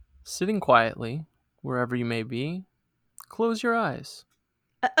Sitting quietly, wherever you may be, close your eyes.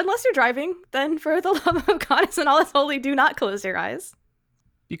 Unless you're driving, then for the love of God and all is holy, do not close your eyes.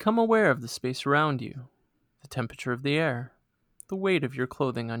 Become aware of the space around you, the temperature of the air, the weight of your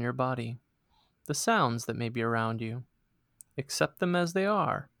clothing on your body, the sounds that may be around you. Accept them as they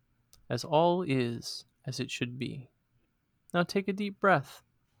are, as all is as it should be. Now take a deep breath.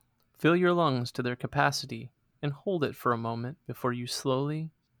 Fill your lungs to their capacity and hold it for a moment before you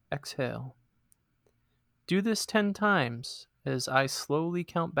slowly exhale. Do this 10 times as I slowly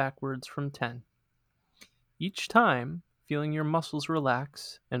count backwards from 10. Each time, feeling your muscles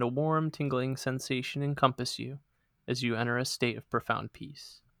relax and a warm, tingling sensation encompass you as you enter a state of profound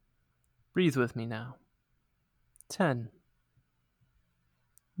peace. Breathe with me now. 10,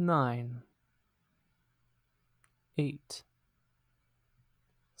 9, 8,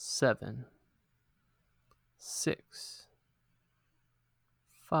 7, 6,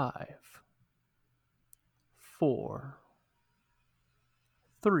 5, 4,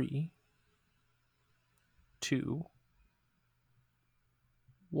 3, 2,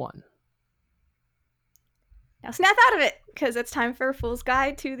 1. Now snap out of it, because it's time for Fool's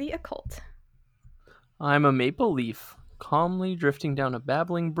Guide to the Occult. I'm a maple leaf, calmly drifting down a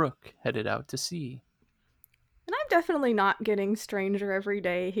babbling brook headed out to sea. And I'm definitely not getting stranger every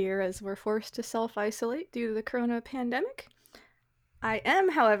day here as we're forced to self isolate due to the corona pandemic. I am,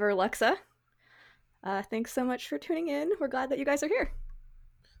 however, Lexa. Thanks so much for tuning in. We're glad that you guys are here.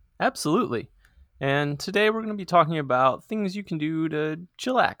 Absolutely. And today we're going to be talking about things you can do to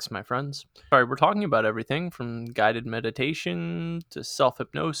chillax, my friends. Sorry, we're talking about everything from guided meditation to self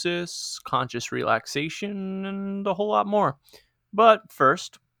hypnosis, conscious relaxation, and a whole lot more. But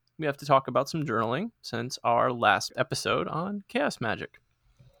first, we have to talk about some journaling since our last episode on chaos magic.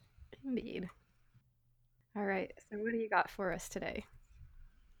 Indeed. All right, so what do you got for us today?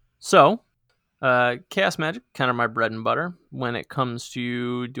 So, chaos magic, kind of my bread and butter when it comes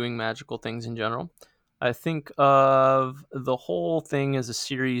to doing magical things in general. I think of the whole thing as a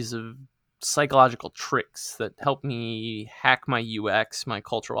series of psychological tricks that help me hack my UX, my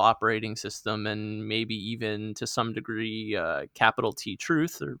cultural operating system, and maybe even to some degree, capital T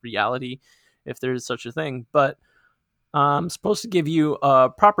truth or reality, if there's such a thing. But I'm supposed to give you a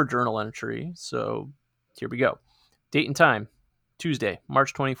proper journal entry. So here we go. Date and time, Tuesday,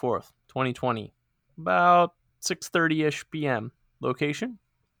 March 24th, 2020, about 6:30ish p.m. Location,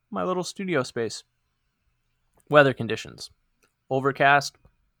 my little studio space. Weather conditions, overcast,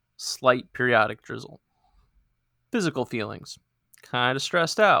 slight periodic drizzle. Physical feelings, kind of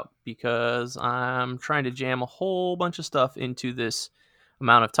stressed out because I'm trying to jam a whole bunch of stuff into this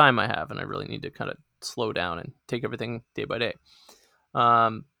amount of time I have, and I really need to kind of slow down and take everything day by day.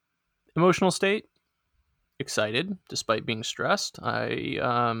 Um, Emotional state, excited despite being stressed. I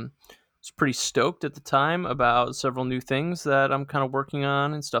was pretty stoked at the time about several new things that I'm kind of working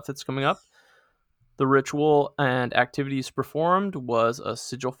on and stuff that's coming up. The ritual and activities performed was a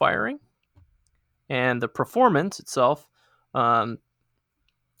sigil firing, and the performance itself, um,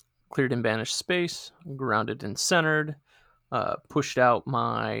 cleared and banished space, grounded and centered, pushed out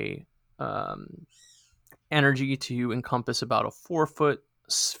my um, energy to encompass about a 4 foot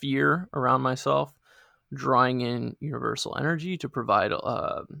sphere around myself, drawing in universal energy to provide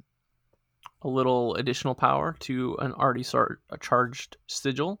a little additional power to an already charged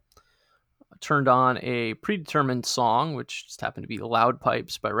sigil. Turned on a predetermined song, which just happened to be Loud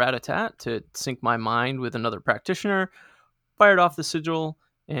Pipes by Ratatat, to sync my mind with another practitioner. Fired off the sigil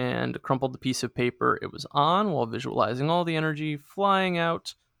and crumpled the piece of paper it was on while visualizing all the energy flying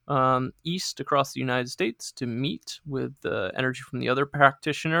out east across the United States to meet with the energy from the other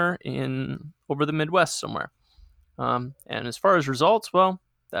practitioner in over the Midwest somewhere. And as far as results, well,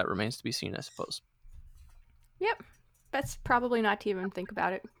 that remains to be seen, I suppose. Yep, that's probably not to even think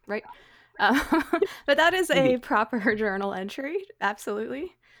about it, right? Uh, but that is a Indeed. proper journal entry,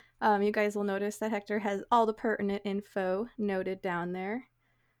 absolutely. You guys will notice that Hector has all the pertinent info noted down there.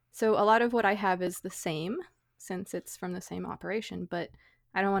 So a lot of what I have is the same, since it's from the same operation, but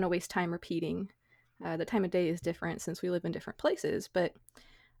I don't want to waste time repeating. The time of day is different since we live in different places, but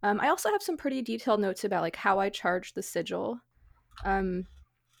I also have some pretty detailed notes about like how I charge the sigil. Um,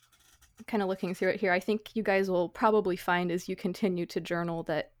 kind of looking through it here, I think you guys will probably find as you continue to journal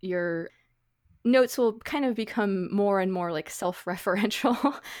that your notes will kind of become more and more like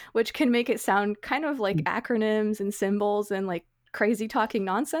self-referential, which can make it sound kind of like acronyms and symbols and like crazy talking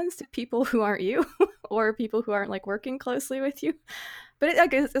nonsense to people who aren't you or people who aren't like working closely with you. But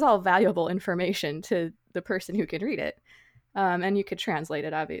it's all valuable information to the person who can read it. And you could translate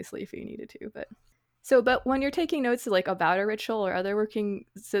it obviously if you needed to, but So, but when you're taking notes like about a ritual or other working,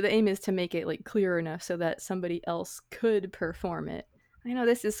 so the aim is to make it like clear enough so that somebody else could perform it. I know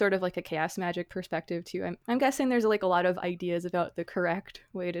this is sort of like a chaos magic perspective too. I'm guessing there's like a lot of ideas about the correct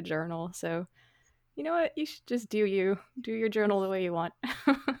way to journal. So, you know what? You should just do your journal the way you want.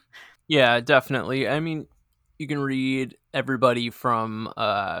 Yeah, definitely. I mean, you can read everybody from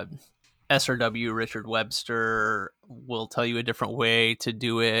SRW Richard Webster will tell you a different way to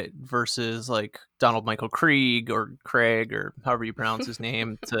do it versus like Donald Michael Krieg or Craig or however you pronounce his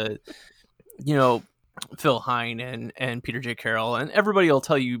name to, you know, Phil Hine and Peter J. Carroll, and everybody will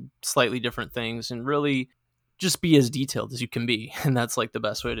tell you slightly different things, and really just be as detailed as you can be, and that's like the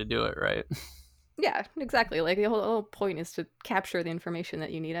best way to do it, right? Yeah, exactly. Like the whole point is to capture the information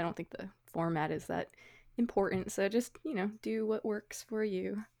that you need. I don't think the format is that important. So just, do what works for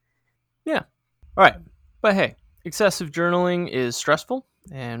you. Yeah. All right. But hey, excessive journaling is stressful,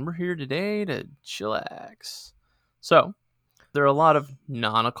 and we're here today to chillax. So, there are a lot of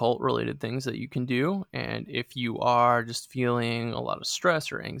non occult related things that you can do. And if you are just feeling a lot of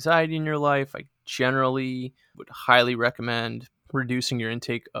stress or anxiety in your life, I generally would highly recommend reducing your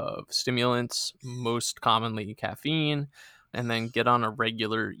intake of stimulants, most commonly caffeine, and then get on a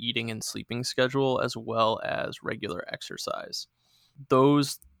regular eating and sleeping schedule as well as regular exercise.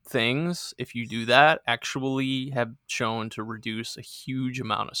 Those things, if you do that, actually have shown to reduce a huge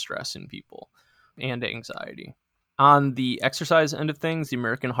amount of stress in people and anxiety. On the exercise end of things, the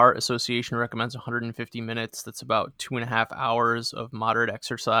American Heart Association recommends 150 minutes. That's about 2.5 hours of moderate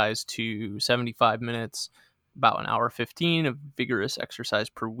exercise to 75 minutes, about an hour 15 of vigorous exercise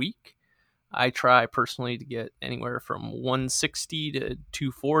per week. I try personally to get anywhere from 160 to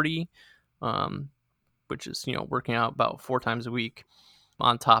 240, which is, working out about 4 times a week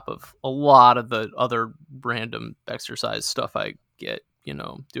on top of a lot of the other random exercise stuff I get,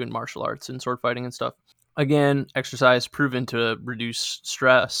 doing martial arts and sword fighting and stuff. Again, exercise proven to reduce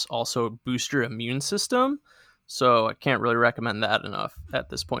stress, also boost your immune system. So I can't really recommend that enough at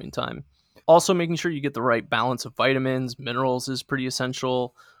this point in time. Also, making sure you get the right balance of vitamins, minerals is pretty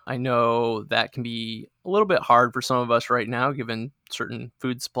essential. I know that can be a little bit hard for some of us right now, given certain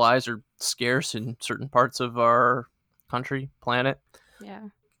food supplies are scarce in certain parts of our country, planet. Yeah.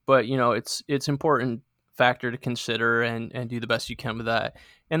 But it's important factor to consider and do the best you can with that.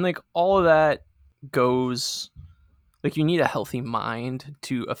 And like all of that goes, like, you need a healthy mind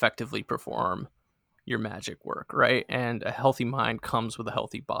to effectively perform your magic work, right? And a healthy mind comes with a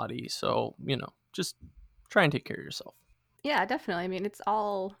healthy body. So, just try and take care of yourself. Yeah, definitely. I mean, it's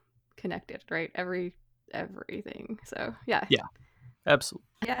all connected, right? Everything. So, yeah. Yeah, absolutely.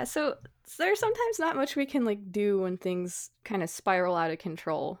 Yeah, so there's sometimes not much we can like do when things kind of spiral out of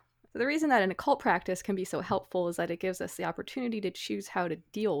control. The reason that an occult practice can be so helpful is that it gives us the opportunity to choose how to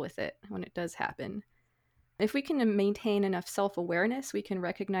deal with it when it does happen. If we can maintain enough self awareness, we can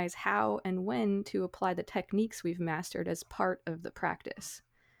recognize how and when to apply the techniques we've mastered as part of the practice.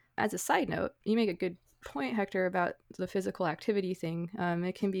 As a side note, you make a good point, Hector, about the physical activity thing.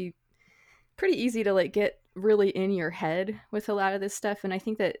 It can be pretty easy to like get really in your head with a lot of this stuff, and I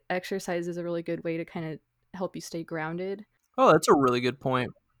think that exercise is a really good way to kind of help you stay grounded. Oh, that's a really good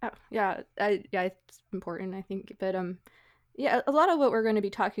point. Oh, yeah, it's important, I think. But yeah, a lot of what we're going to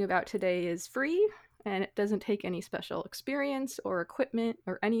be talking about today is free, and it doesn't take any special experience or equipment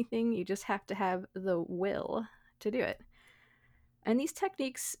or anything. You just have to have the will to do it. And these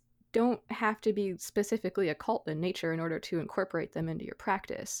techniques don't have to be specifically occult in nature in order to incorporate them into your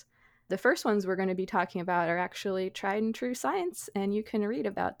practice. The first ones we're going to be talking about are actually tried and true science, and you can read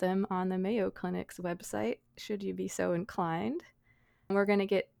about them on the Mayo Clinic's website, should you be so inclined. We're going to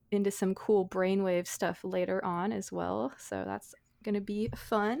get into some cool brainwave stuff later on as well, so that's going to be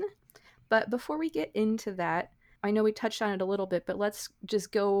fun. But before we get into that, I know we touched on it a little bit, but let's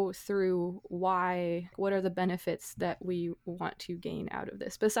just go through what are the benefits that we want to gain out of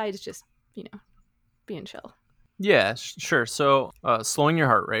this, besides just, being chill. Yeah, sure. So, slowing your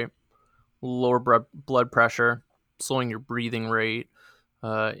heart rate, lower blood pressure, slowing your breathing rate,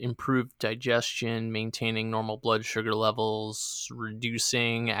 improved digestion, maintaining normal blood sugar levels,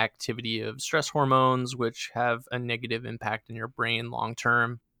 reducing activity of stress hormones, which have a negative impact in your brain long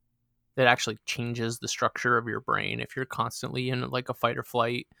term. It actually changes the structure of your brain if you're constantly in like a fight or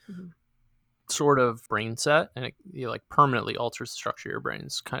flight Mm-hmm. sort of brain set, and it like permanently alters the structure of your brain.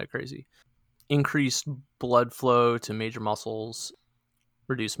 It's kind of crazy. Increased blood flow to major muscles,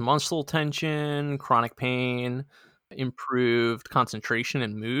 reduce muscle tension, chronic pain, improved concentration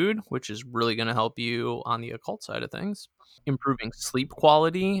and mood, which is really going to help you on the occult side of things. Improving sleep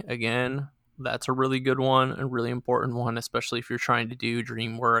quality, again, That's a really good one, a really important one, especially if you're trying to do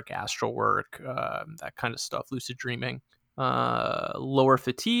dream work, astral work, that kind of stuff, lucid dreaming. Lower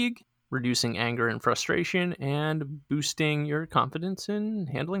fatigue, reducing anger and frustration, and boosting your confidence in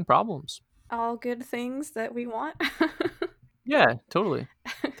handling problems. All good things that we want. Yeah, totally.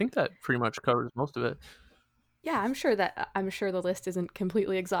 I think that pretty much covers most of it. Yeah, I'm sure the list isn't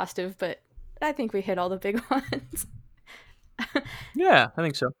completely exhaustive, but I think we hit all the big ones. Yeah, I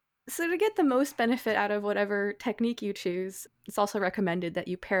think so. So, to get the most benefit out of whatever technique you choose, it's also recommended that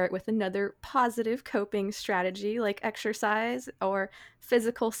you pair it with another positive coping strategy like exercise or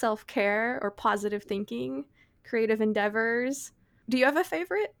physical self care or positive thinking, creative endeavors. Do you have a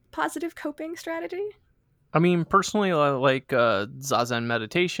favorite positive coping strategy? I mean, personally, I like Zazen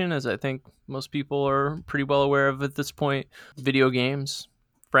meditation, as I think most people are pretty well aware of at this point. Video games.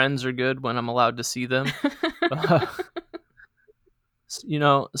 Friends are good when I'm allowed to see them.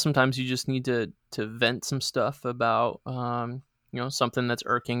 Sometimes you just need to vent some stuff about something that's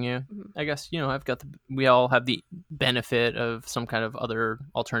irking you. Mhm. I guess we all have the benefit of some kind of other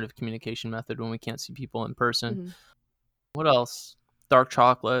alternative communication method when we can't see people in person. Mhm. What else? Dark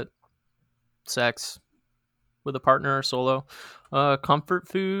chocolate, sex with a partner or solo. Comfort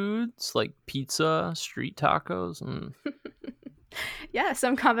foods like pizza, street tacos. Yeah,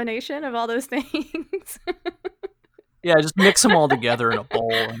 some combination of all those things. Yeah, just mix them all together in a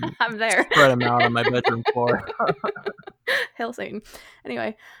bowl and I'm there. spread them out on my bedroom floor. Hail Satan.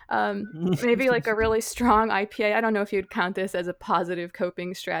 Anyway, maybe like a really strong IPA. I don't know if you'd count this as a positive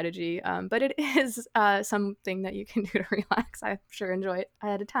coping strategy, but it is something that you can do to relax. I sure enjoy it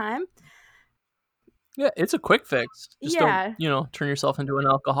at a time. Yeah, it's a quick fix. Just don't, Yeah, turn yourself into an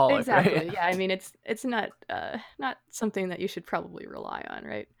alcoholic, right? exactly. Yeah, I mean it's not something that you should probably rely on,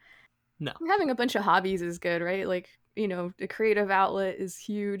 right? No. Having a bunch of hobbies is good, right? Like, the creative outlet is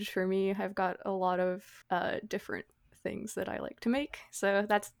huge for me. I've got a lot of different things that I like to make. So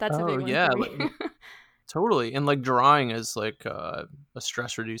that's a Oh big one yeah, for me. totally. And like drawing is like a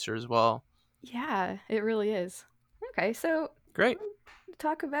stress reducer as well. Yeah, it really is. Okay, so Great.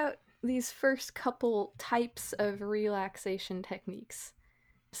 talk about these first couple types of relaxation techniques.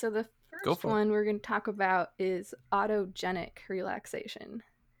 So the Go first for it. one we're going to talk about is autogenic relaxation.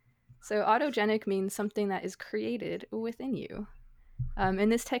 So autogenic means something that is created within you. In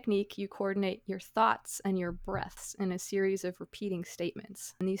this technique, you coordinate your thoughts and your breaths in a series of repeating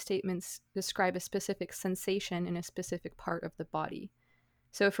statements. And these statements describe a specific sensation in a specific part of the body.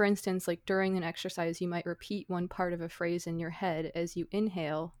 So, for instance, like during an exercise, you might repeat one part of a phrase in your head as you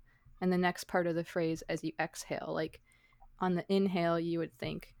inhale, and the next part of the phrase as you exhale. Like on the inhale, you would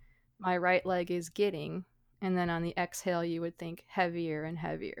think, my right leg is getting, and then on the exhale, you would think heavier and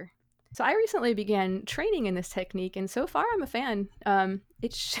heavier. So I recently began training in this technique, and so far I'm a fan. A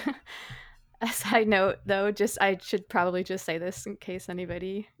side note, though, just I should probably just say this in case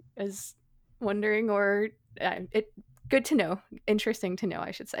anybody is wondering, or it good to know, interesting to know,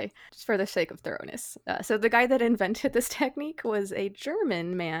 I should say, just for the sake of thoroughness. So the guy that invented this technique was a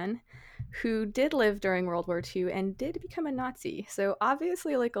German man who did live during World War II and did become a Nazi. So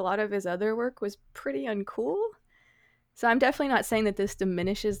obviously, like a lot of his other work was pretty uncool. So I'm definitely not saying that this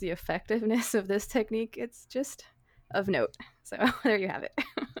diminishes the effectiveness of this technique. It's just of note. So there you have it.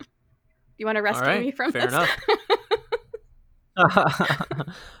 You want to All rescue right. me from Fair this? enough. All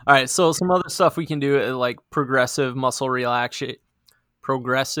right. So some other stuff we can do like progressive muscle relaxation.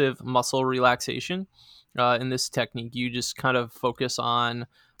 In this technique, you just kind of focus on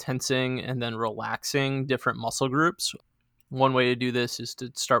tensing and then relaxing different muscle groups. One way to do this is to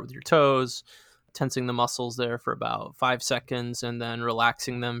start with your toes, tensing the muscles there for about 5 seconds, and then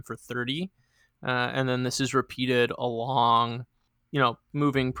relaxing them for 30. And then this is repeated along,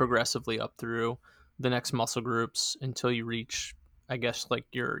 moving progressively up through the next muscle groups until you reach, I guess, like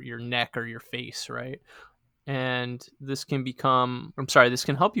your neck or your face, right? And this can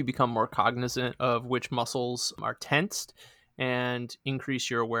help you become more cognizant of which muscles are tensed and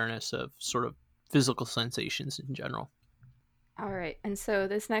increase your awareness of sort of physical sensations in general. All right. And so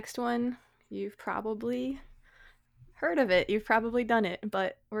this next one, you've probably heard of it. You've probably done it,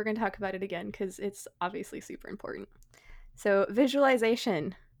 but we're going to talk about it again because it's obviously super important. So,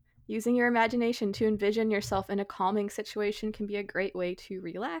 visualization. Using your imagination to envision yourself in a calming situation can be a great way to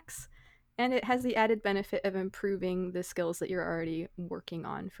relax, and it has the added benefit of improving the skills that you're already working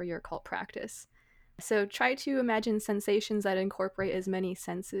on for your occult practice. So, try to imagine sensations that incorporate as many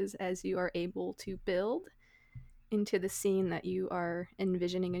senses as you are able to build into the scene that you are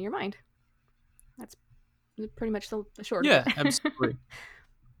envisioning in your mind. That's pretty much the short of Yeah, it. absolutely.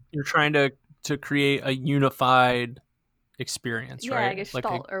 You're trying to create a unified experience, Yeah, right? Like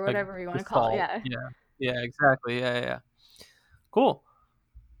Gestalt or a whatever you want to call it. gestalt. Yeah. Yeah. Yeah, exactly. Yeah, yeah. Cool.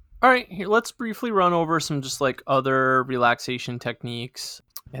 All right, here, let's briefly run over some just like other relaxation techniques,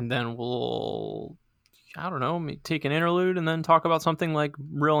 and then we'll, I don't know, take an interlude and then talk about something like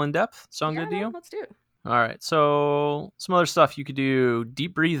real in depth. Sound Yeah, good to no, you? let's do it. All right, so some other stuff you could do: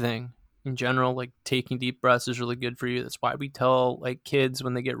 deep breathing in general, like taking deep breaths is really good for you. That's why we tell like kids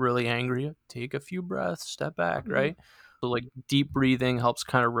when they get really angry, take a few breaths, step back, Mhm. right? So like deep breathing helps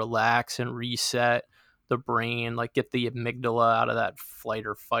kind of relax and reset the brain, like get the amygdala out of that flight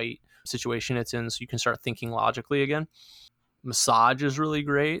or fight situation it's in so you can start thinking logically again. Massage is really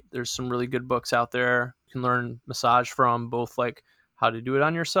great. There's some really good books out there you can learn massage from, both like how to do it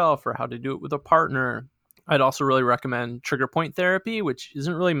on yourself or how to do it with a partner. I'd also really recommend trigger point therapy, which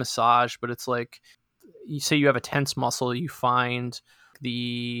isn't really massage, but it's like, you say you have a tense muscle, you find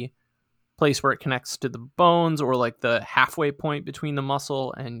the place where it connects to the bones or like the halfway point between the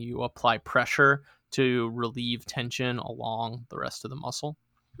muscle, and you apply pressure to relieve tension along the rest of the muscle.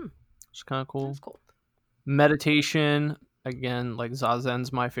 Hmm, It's kind of cool. that's cool. Meditation, again, like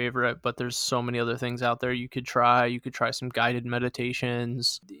Zazen's my favorite, but there's so many other things out there you could try. You could try some guided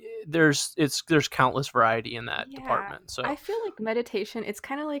meditations. There's countless variety in that Yeah. department. So I feel like meditation, it's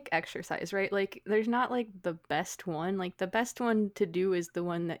kind of like exercise, right? Like there's not like the best one. Like the best one to do is the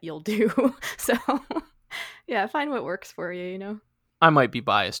one that you'll do. So, yeah, find what works for you, you know? I might be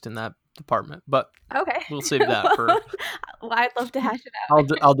biased in that department, but Okay. we'll save that for. Well, I'd love to hash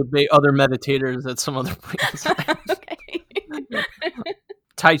it I'll debate other meditators at some other point in time. out. Okay.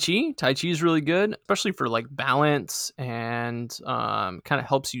 Tai Chi is really good, especially for like balance, and kind of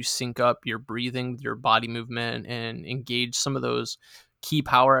helps you sync up your breathing with your body movement and engage some of those key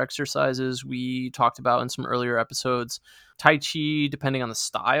power exercises we talked about in some earlier episodes. Tai Chi, depending on the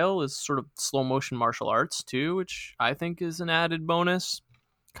style, is sort of slow motion martial arts too, which I think is an added bonus.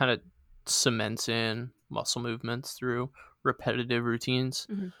 Kind of cements in muscle movements through repetitive routines.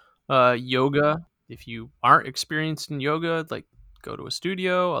 Mhm. Yoga, if you aren't experienced in yoga, like go to a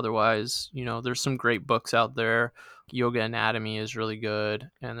studio. Otherwise, there's some great books out there. Yoga Anatomy is really good,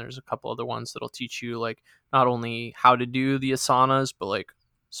 and there's a couple other ones that'll teach you like not only how to do the asanas, but like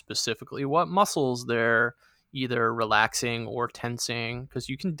specifically what muscles they're either relaxing or tensing, because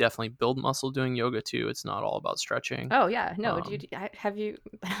you can definitely build muscle doing yoga too. It's not all about stretching. Oh yeah, no. Um, Have you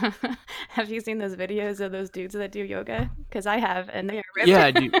have you seen those videos of those dudes that do yoga? Because I have, and they are ripped. yeah,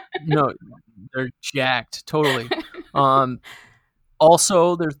 dude, no, they're jacked, totally. Um,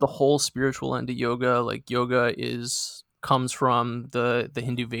 Also, there's the whole spiritual end of yoga. Like yoga comes from the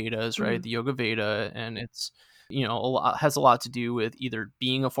Hindu Vedas, right? Mhm. The Yoga Veda, and it's has a lot to do with either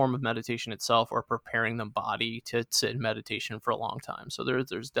being a form of meditation itself or preparing the body to sit in meditation for a long time. So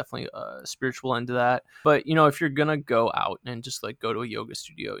there's definitely a spiritual end to that. But if you're gonna go out and just like go to a yoga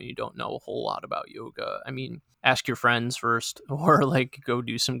studio and you don't know a whole lot about yoga, I mean, ask your friends first or like go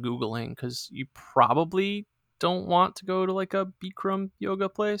do some Googling, because you probably don't want to go to like a Bikram yoga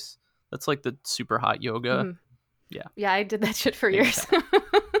place. That's like the super hot yoga. Mhm. Yeah, Yeah, I did that shit for stay in years.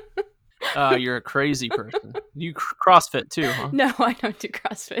 town. You're a crazy person. You CrossFit too, huh? No, I don't do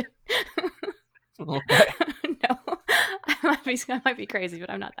CrossFit. Okay. No, I might be crazy, but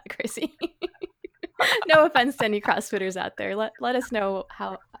I'm not that crazy. No offense to any CrossFitters out there. Let us know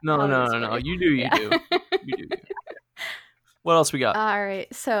how No, it no, is no, for no. you. You do, you Yeah. do. You do, you. What else we got? All right.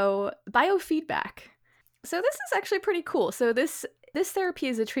 So biofeedback. So this is actually pretty cool. So this therapy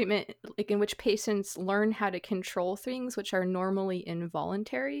is a treatment like in which patients learn how to control things which are normally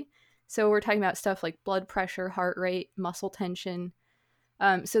involuntary. So we're talking about stuff like blood pressure, heart rate, muscle tension.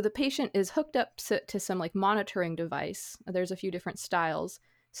 So the patient is hooked up to some like monitoring device. There's a few different styles,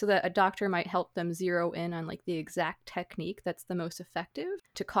 so that a doctor might help them zero in on like the exact technique that's the most effective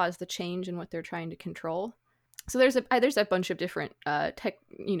to cause the change in what they're trying to control. So there's a bunch of different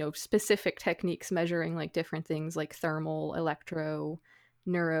specific techniques measuring like different things like thermal, electro,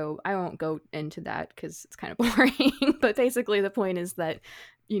 neuro. I won't go into that because it's kind of boring. But basically the point is that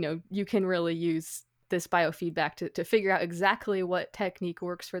you can really use this biofeedback to figure out exactly what technique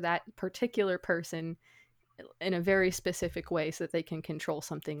works for that particular person in a very specific way so that they can control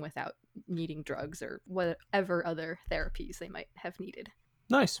something without needing drugs or whatever other therapies they might have needed.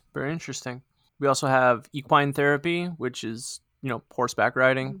 Nice. Very interesting. We also have equine therapy, which is, horseback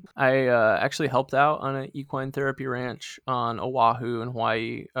riding. I actually helped out on an equine therapy ranch on Oahu in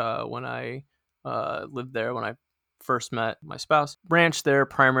Hawaii when I lived there when I first met my spouse. Ranch there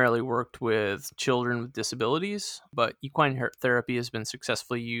primarily worked with children with disabilities, but equine therapy has been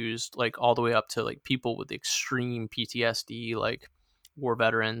successfully used like all the way up to like people with extreme PTSD, like war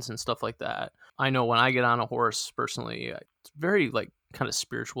veterans and stuff like that. I know when I get on a horse personally, very like kind of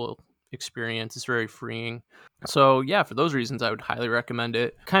spiritual experience. It's very freeing. So yeah, for those reasons, I would highly recommend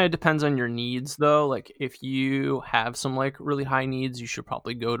it. Kind of depends on your needs though. Like if you have some like really high needs, you should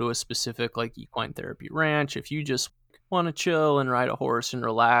probably go to a specific like equine therapy ranch. If you just want to chill and ride a horse and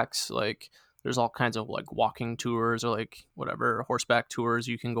relax, like there's all kinds of like walking tours or like whatever horseback tours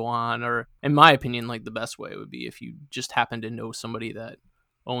you can go on. Or in my opinion, like the best way would be if you just happen to know somebody that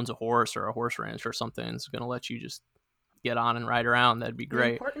owns a horse or a horse ranch or something, is going to let you just get on and ride around. That'd be The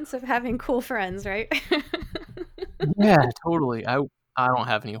great. importance of having cool friends, right? Yeah, totally. I don't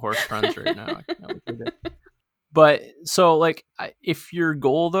have any horse friends right now. I wish I did. But so like if your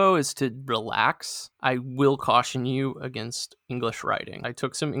goal though is to relax, I will caution you against English writing. I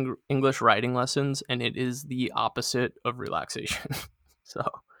took some English writing lessons and it is the opposite of relaxation. So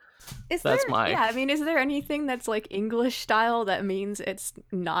Is there, that's my yeah, I mean, is there anything that's like English style that means it's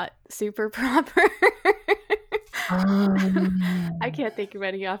not super proper? I can't think of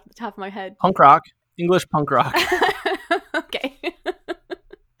any off the top of my head. punk rock, English punk rock. Okay.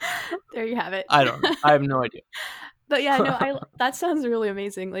 There you have it. I don't know. I have no idea. But yeah, no, that sounds really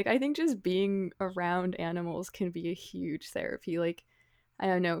amazing. Like I think just being around animals can be a huge therapy. Like I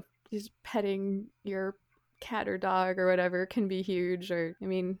don't know, just petting your cat or dog or whatever can be huge. Or I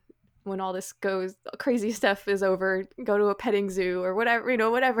mean, when all this goes crazy stuff is over, go to a petting zoo or whatever, you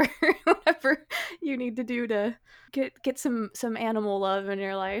know, whatever whatever you need to do to get some animal love in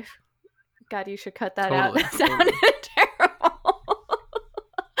your life. God, you should cut that out. Totally, That sounded terrible.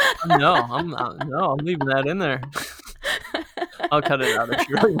 No, I'm not. No, I'm leaving that in there. I'll cut it out if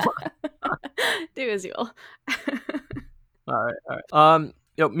you really want. Do as you will. All right.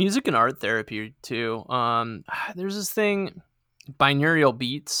 Music and art therapy too. There's this thing, binaural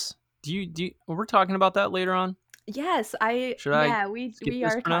beats. Do you? We're talking about that later on. Yes, Should I we skip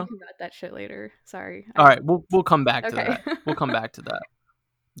this are for now? talking about that shit later. Sorry. All right, we'll come back to Okay. that. We'll come back to that.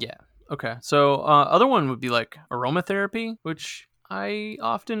 Yeah. Okay. So other one would be like aromatherapy, which I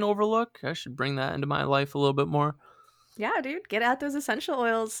often overlook. I should bring that into my life a little bit more. Yeah, dude, get out those essential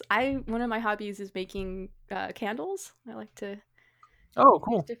oils. One of my hobbies is making candles. I like to Oh, use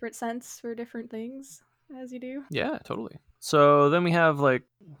cool. different scents for different things, as you do. Yeah, totally. So then we have like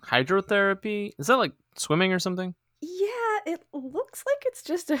hydrotherapy. Is that like swimming or something? Yeah, it looks like it's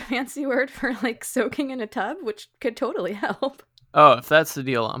just a fancy word for like soaking in a tub, which could totally help. Oh, if that's the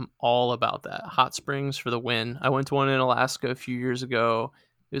deal, I'm all about that. Hot springs for the win. I went to one in Alaska a few years ago.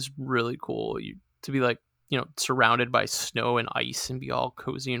 It was really cool. You to be like, surrounded by snow and ice and be all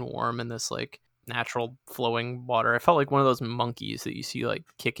cozy and warm in this like natural flowing water. I felt like one of those monkeys that you see like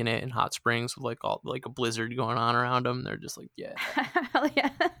kicking it in hot springs with like all like a blizzard going on around them. They're just like, yeah. Hell yeah.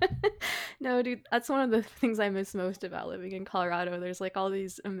 No, dude, that's one of the things I miss most about living in Colorado. There's like all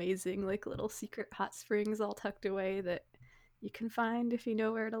these amazing like little secret hot springs all tucked away that you can find if you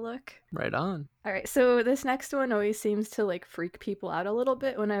know where to look. Right on. All right, so this next one always seems to like freak people out a little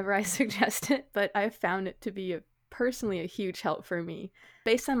bit whenever I suggest it, but I've found it to be personally a huge help for me.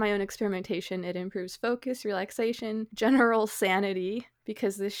 Based on my own experimentation, it improves focus, relaxation, general sanity,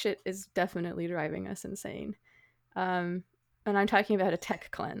 because this shit is definitely driving us insane. And I'm talking about a tech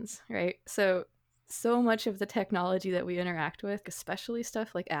cleanse, right? So much of the technology that we interact with, especially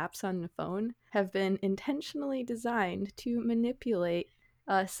stuff like apps on the phone, have been intentionally designed to manipulate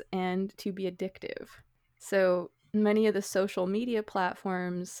us and to be addictive. So many of the social media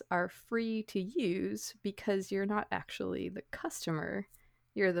platforms are free to use because you're not actually the customer,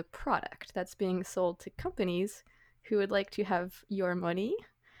 you're the product that's being sold to companies who would like to have your money,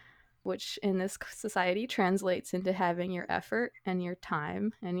 which in this society translates into having your effort and your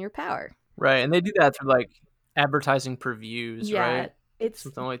time and your power. Right. And they do that through like advertising per views, Yeah, right? it's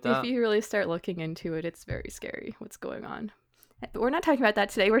Something like if that. you really start looking into it, it's very scary what's going on. But we're not talking about that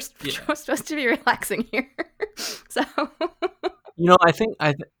today. We're supposed to be relaxing here. So I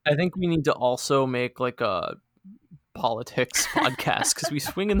think we need to also make like a politics podcast because we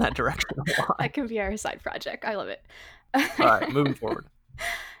swing in that direction a lot. that can be our side project. I love it. All right, moving forward.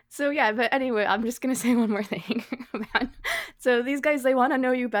 So yeah, but anyway, I'm just gonna say one more thing. So these guys, they want to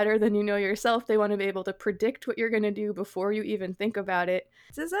know you better than you know yourself. They want to be able to predict what you're gonna do before you even think about it.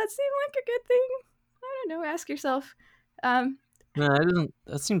 Does that seem like a good thing? I don't know. Ask yourself. No, it doesn't.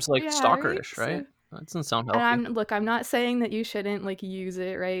 That seems like Yeah, stalkerish, right. right? So, That doesn't sound and healthy. I'm not saying that you shouldn't like use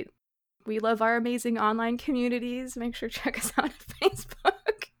it, right? We love our amazing online communities. Make sure to check us out on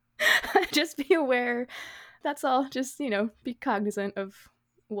Facebook. Just be aware. That's all. Just, be cognizant of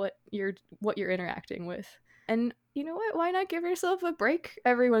what you're interacting with. And you know what? Why not give yourself a break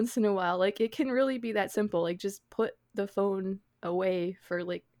every once in a while? Like it can really be that simple. Like just put the phone away for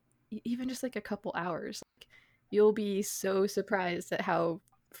like even just like a couple hours. you'll be so surprised at how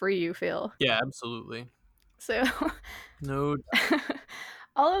free you feel. Yeah, absolutely. So, No.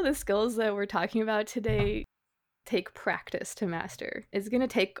 all of the skills that we're talking about today take practice to master. It's going to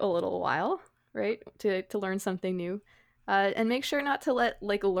take a little while, right, to learn something new. And make sure not to let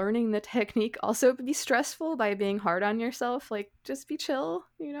like learning the technique also be stressful by being hard on yourself. Like, just be chill,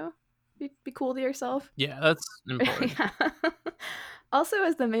 be cool to yourself. Yeah, that's important. Yeah. Also,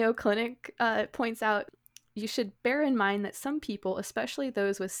 as the Mayo Clinic points out, you should bear in mind that some people, especially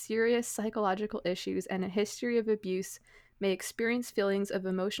those with serious psychological issues and a history of abuse, may experience feelings of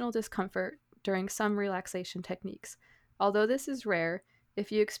emotional discomfort during some relaxation techniques. Although this is rare, if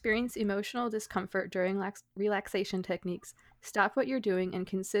you experience emotional discomfort during relaxation techniques, stop what you're doing and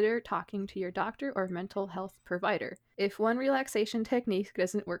consider talking to your doctor or mental health provider. If one relaxation technique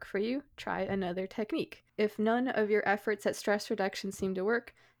doesn't work for you, try another technique. If none of your efforts at stress reduction seem to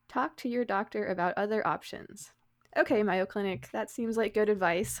work, talk to your doctor about other options. Okay, Mayo Clinic, that seems like good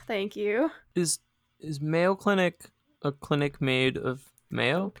advice. Thank you. Is Mayo Clinic a clinic made of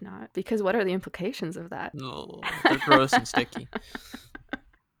mayo? Hope not, because what are the implications of that? No, they're gross and sticky.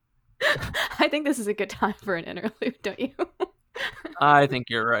 I think this is a good time for an interlude, don't you? I think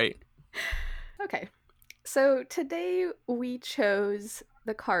you're right. Okay. So today we chose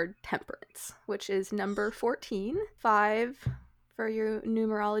the card Temperance, which is number 14. 5 for you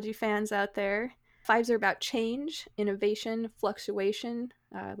numerology fans out there. 5s are about change, innovation, fluctuation,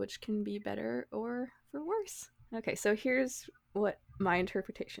 which can be better or for worse. Okay, so here's what my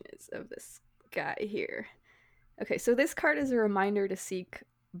interpretation is of this guy here. Okay, so this card is a reminder to seek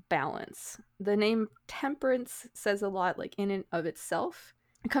balance. The name Temperance says a lot, like in and of itself.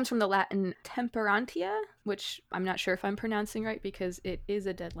 It comes from the Latin temperantia, which I'm not sure if I'm pronouncing right because it is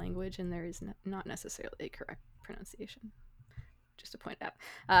a dead language and there is not necessarily a correct pronunciation. Just to point out.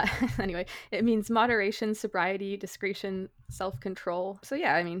 Anyway, it means moderation, sobriety, discretion, self-control. So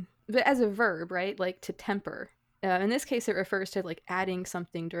yeah, I mean, but as a verb, right? Like to temper. In this case, it refers to like adding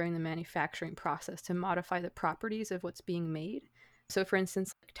something during the manufacturing process to modify the properties of what's being made. So, for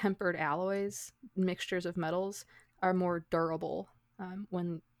instance, like tempered alloys, mixtures of metals, are more durable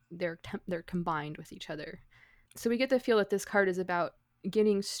when they're combined with each other. So we get the feel that this card is about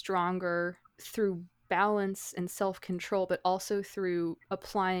getting stronger through balance and self-control, but also through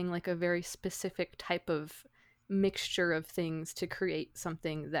applying like a very specific type of mixture of things to create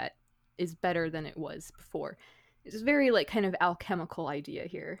something that is better than it was before. It's very like kind of alchemical idea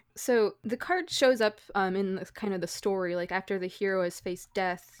here. So the card shows up in the, kind of the story, like after the hero has faced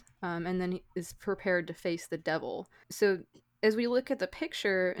death and then is prepared to face the devil. So as we look at the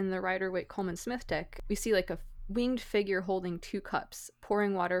picture in the Rider-Waite Coleman Smith deck, we see like a winged figure holding 2 cups,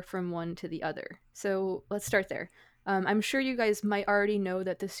 pouring water from one to the other. So let's start there. I'm sure you guys might already know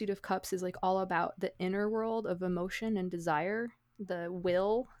that the Suit of Cups is like all about the inner world of emotion and desire, the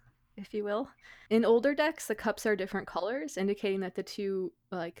will, if you will. In older decks, the cups are different colors, indicating that the two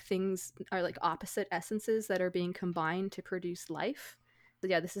like things are like opposite essences that are being combined to produce life. So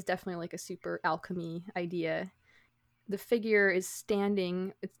yeah, this is definitely like a super alchemy idea. The figure is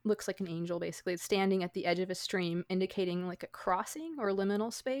standing, it looks like an angel basically. It's standing at the edge of a stream, indicating like a crossing or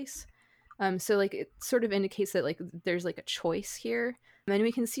liminal space. So like it sort of indicates that like there's like a choice here. And then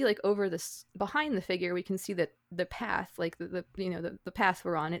we can see like over this behind the figure, we can see that the path, like the path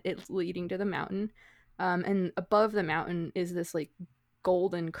we're on, it's leading to the mountain. And above the mountain is this like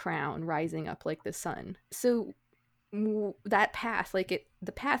golden crown rising up like the sun. So that path,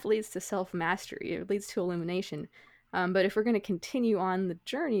 the path leads to self-mastery. It leads to illumination. But if we're going to continue on the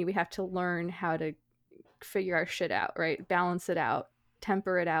journey, we have to learn how to figure our shit out, right? Balance it out,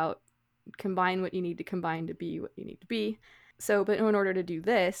 temper it out, combine what you need to combine to be what you need to be. So, but in order to do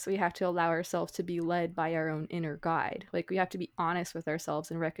this, we have to allow ourselves to be led by our own inner guide. Like we have to be honest with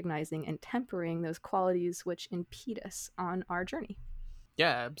ourselves and recognizing and tempering those qualities which impede us on our journey.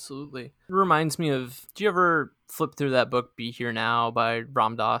 Yeah, absolutely. It reminds me of, do you ever flip through that book, Be Here Now by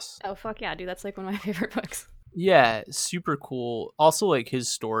Ram Dass? Oh, fuck yeah, dude. That's like one of my favorite books. Yeah, super cool. Also, like his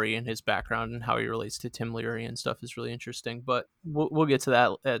story and his background and how he relates to Tim Leary and stuff is really interesting. But we'll get to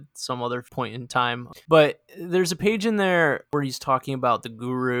that at some other point in time. But there's a page in there where he's talking about the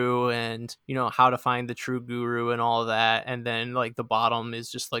guru and, you know, how to find the true guru and all of that. And then like the bottom is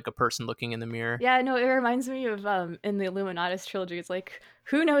just like a person looking in the mirror. Yeah, no, it reminds me of in the Illuminatus trilogy. It's like,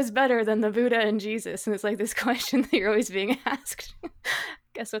 who knows better than the Buddha and Jesus? And it's like this question that you're always being asked.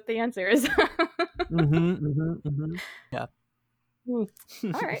 Guess what the answer is? Yeah. All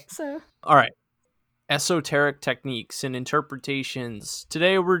right, so. All right. Esoteric techniques and interpretations.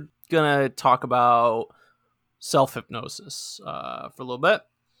 Today we're going to talk about self-hypnosis for a little bit.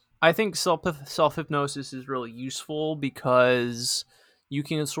 I think self hypnosis is really useful because you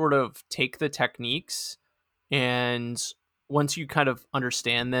can sort of take the techniques, and once you kind of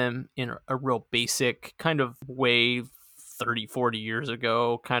understand them in a real basic kind of way, 30, 40 years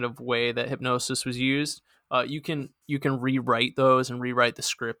ago kind of way that hypnosis was used, you can rewrite those and rewrite the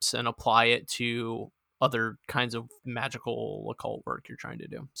scripts and apply it to other kinds of magical occult work you're trying to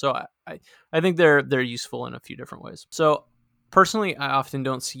do. So I think they're useful in a few different ways. So personally, I often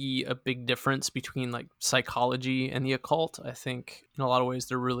don't see a big difference between like psychology and the occult. I think in a lot of ways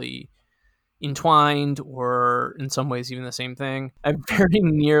they're really entwined, or in some ways even the same thing. I very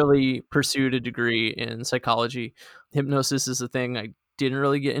nearly pursued a degree in psychology. Hypnosis is a thing I didn't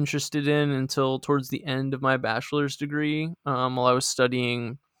really get interested in until towards the end of my bachelor's degree, while I was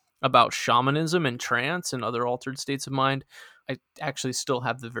studying about shamanism and trance and other altered states of mind. I actually still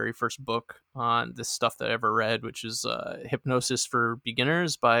have the very first book on this stuff that I ever read, which is Hypnosis for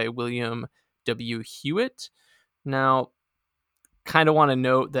Beginners by William W. Hewitt. Now, kind of want to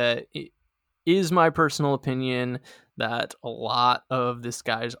note that it is my personal opinion that a lot of this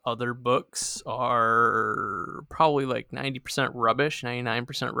guy's other books are probably like 90% rubbish,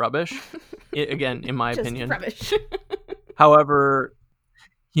 99% rubbish. Again, in my Just opinion. rubbish. However,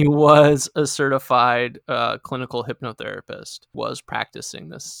 he was a certified clinical hypnotherapist, was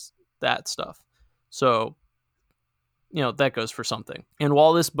practicing that stuff. So, that goes for something. And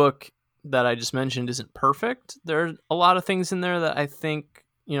while this book that I just mentioned isn't perfect, there are a lot of things in there that I think,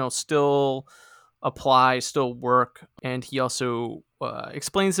 still apply, still work. And he also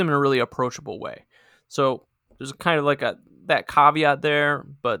explains them in a really approachable way. So there's kind of like that caveat there,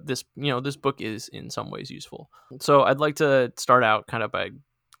 but this book is in some ways useful. So I'd like to start out kind of by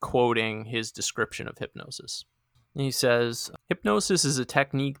quoting his description of hypnosis. He says, "Hypnosis is a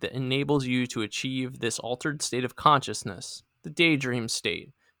technique that enables you to achieve this altered state of consciousness, the daydream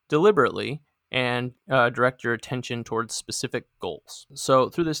state, deliberately, and direct your attention towards specific goals." So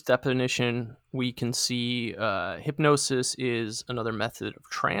through this definition, we can see hypnosis is another method of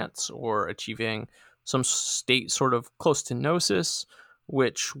trance, or achieving some state sort of close to gnosis,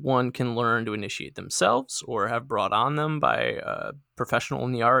 which one can learn to initiate themselves or have brought on them by a professional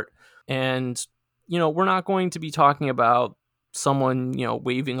in the art. And we're not going to be talking about someone,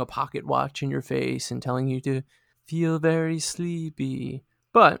 waving a pocket watch in your face and telling you to feel very sleepy.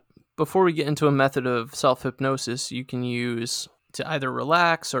 But before we get into a method of self-hypnosis you can use to either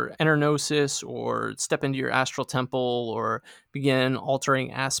relax or enter gnosis or step into your astral temple or begin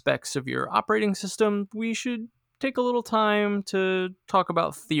altering aspects of your operating system, we should take a little time to talk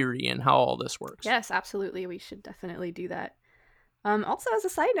about theory and how all this works. Yes, absolutely. We should definitely do that. Also, as a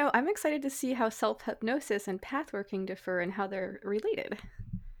side note, I'm excited to see how self-hypnosis and pathworking differ and how they're related.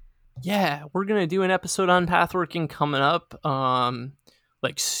 Yeah, we're going to do an episode on pathworking coming up,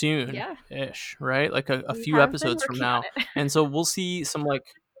 like soon-ish, right? Like a few episodes from now. And so we'll see some,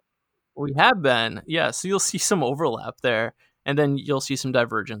 we have been, yeah, so you'll see some overlap there, and then you'll see some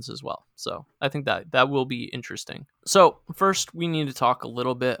divergence as well. So I think that will be interesting. So first, we need to talk a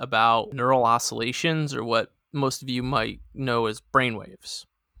little bit about neural oscillations, or what most of you might know as brainwaves.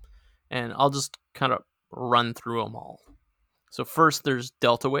 And I'll just kind of run through them all. So first, there's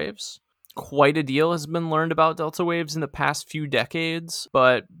delta waves. Quite a deal has been learned about delta waves in the past few decades,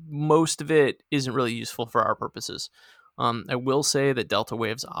 but most of it isn't really useful for our purposes. I will say that delta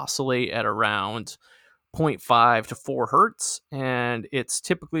waves oscillate at around 0.5 to 4 hertz, and it's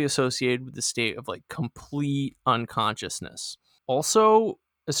typically associated with the state of complete unconsciousness. Also,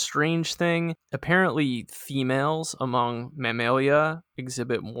 a strange thing, apparently females among mammalia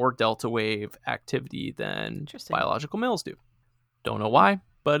exhibit more delta wave activity than biological males do. Don't know why,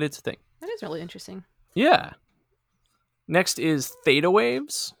 but it's a thing. That is really interesting. Yeah. Next is theta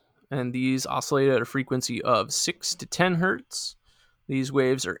waves, and these oscillate at a frequency of 6 to 10 hertz. These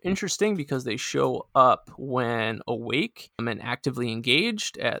waves are interesting because they show up when awake and actively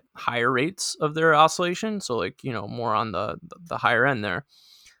engaged at higher rates of their oscillation, so more on the higher end there,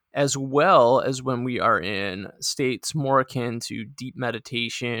 as well as when we are in states more akin to deep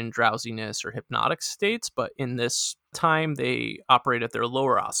meditation, drowsiness, or hypnotic states, but in this time they operate at their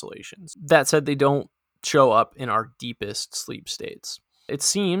lower oscillations. That said, they don't show up in our deepest sleep states. It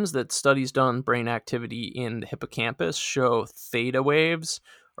seems that studies done on brain activity in the hippocampus show theta waves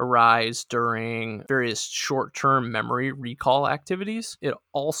arise during various short-term memory recall activities. It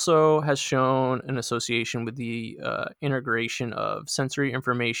also has shown an association with the integration of sensory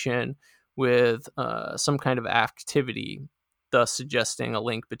information with some kind of activity, thus suggesting a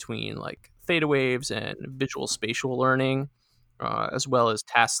link between theta waves and visual spatial learning, as well as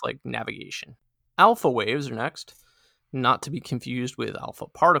tasks like navigation. Alpha waves are next. not to be confused with alpha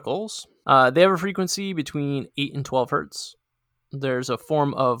particles. They have a frequency between 8 and 12 hertz. There's a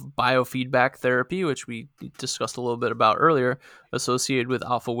form of biofeedback therapy, which we discussed a little bit about earlier, associated with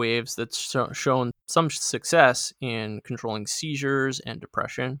alpha waves that's shown some success in controlling seizures and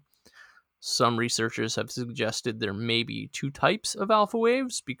depression. Some researchers have suggested there may be two types of alpha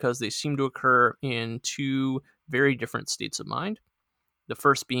waves because they seem to occur in two very different states of mind. The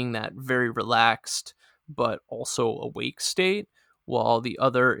first being that very relaxed but also awake state, while the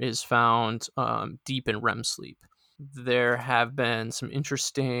other is found deep in REM sleep. There have been some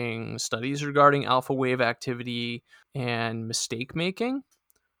interesting studies regarding alpha wave activity and mistake making.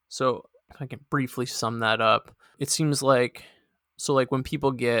 So I can briefly sum that up. It seems like when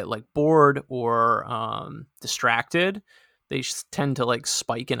people get like bored or distracted, they tend to like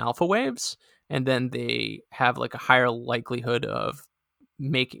spike in alpha waves, and then they have like a higher likelihood of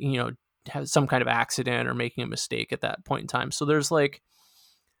making have some kind of accident or making a mistake at that point in time. So there's like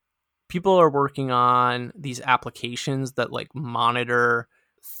people are working on these applications that like monitor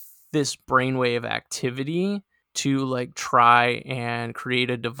this brainwave activity to like try and create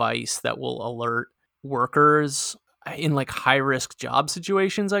a device that will alert workers in like high risk job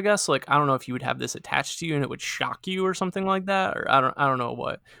situations, I guess. Like I don't know if you would have this attached to you and it would shock you or something like that, or I don't know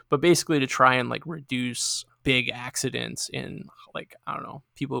what. But basically to try and like reduce big accidents in like I don't know,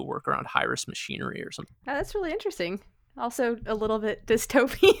 people who work around high risk machinery or something. Oh, that's really interesting. Also a little bit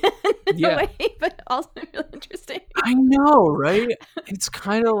dystopian in Yeah. a way, but also really interesting. I know, right? It's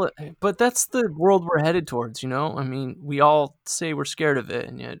kind of, but that's the world we're headed towards, you know? I mean, we all say we're scared of it,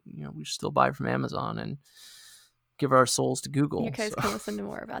 and yet, we still buy from Amazon and give our souls to Google. You guys can listen to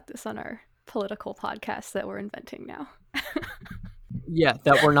more about this on our political podcast that we're inventing now. Yeah,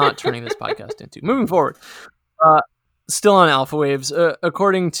 that we're not turning this podcast into. Moving forward. Still on alpha waves.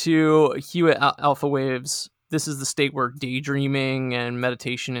 According to Hewitt Alpha Waves, this is the state where daydreaming and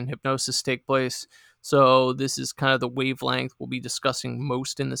meditation and hypnosis take place. So this is kind of the wavelength we'll be discussing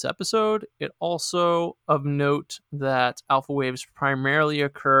most in this episode. It also of note that alpha waves primarily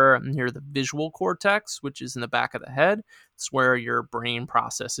occur near the visual cortex, which is in the back of the head. It's where your brain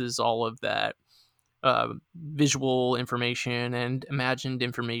processes all of that visual information and imagined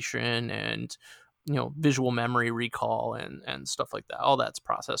information and visual memory recall and stuff like that. All that's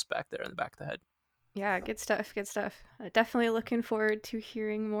processed back there in the back of the head. Yeah, good stuff. Definitely looking forward to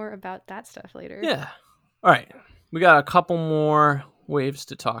hearing more about that stuff later. Yeah. All right. We got a couple more waves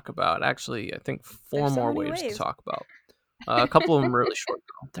to talk about. Actually, I think four more waves to talk about. A couple of them really short.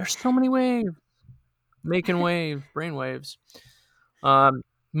 There's so many waves. Making wave, brain waves.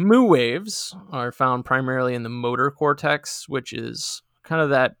 Mu waves are found primarily in the motor cortex, which is kind of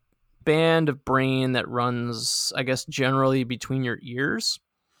that band of brain that runs, I guess, generally between your ears.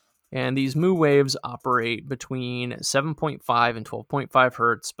 And these mu waves operate between 7.5 and 12.5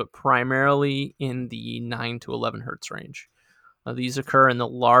 hertz, but primarily in the 9 to 11 hertz range. These occur in the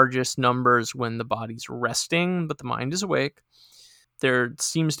largest numbers when the body's resting, but the mind is awake. There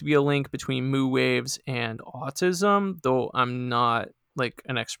seems to be a link between mu waves and autism, though I'm not like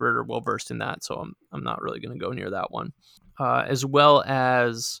an expert or well versed in that, so I'm not really going to go near that one. As well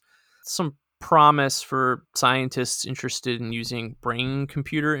as some promise for scientists interested in using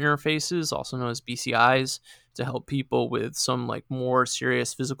brain-computer interfaces, also known as BCIs, to help people with some like more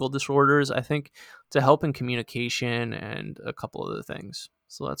serious physical disorders. I think to help in communication and a couple other things.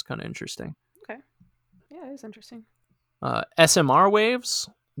 So that's kind of interesting. Okay, yeah, it is interesting. SMR waves.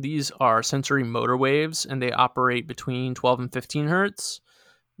 These are sensory motor waves, and they operate between 12 and 15 hertz.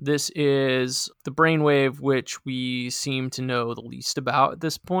 This is the brainwave which we seem to know the least about at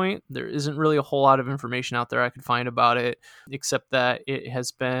this point. There isn't really a whole lot of information out there I could find about it, except that it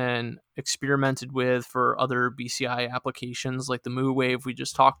has been experimented with for other BCI applications like the mu wave we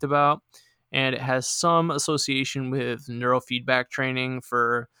just talked about. And it has some association with neurofeedback training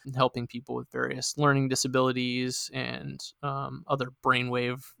for helping people with various learning disabilities and other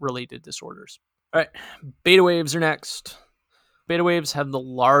brainwave related disorders. All right, beta waves are next. Beta waves have the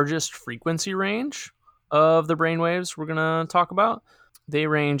largest frequency range of the brain waves we're going to talk about. They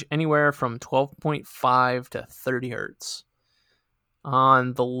range anywhere from 12.5 to 30 hertz.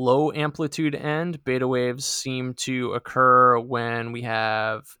 On the low amplitude end, beta waves seem to occur when we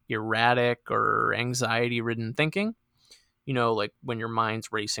have erratic or anxiety-ridden thinking, like when your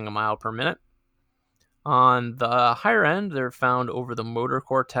mind's racing a mile per minute. On the higher end, they're found over the motor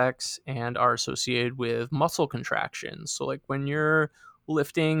cortex and are associated with muscle contractions. So like when you're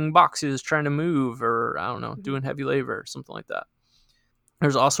lifting boxes, trying to move, or I don't know, doing heavy labor, something like that.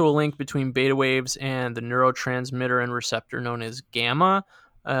 There's also a link between beta waves and the neurotransmitter and receptor known as gamma,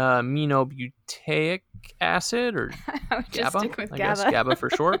 aminobuteic acid, or I would just GABA, stick with I guess. GABA. GABA for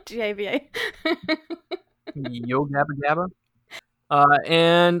short. GABA. Yo GABA GABA.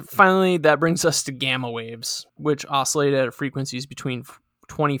 And finally, that brings us to gamma waves, which oscillate at frequencies between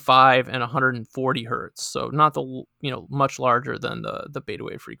 25 and 140 hertz. So not the much larger than the beta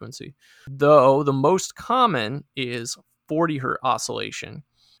wave frequency. Though the most common is 40 hertz oscillation,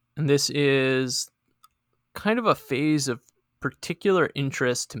 and this is kind of a phase of particular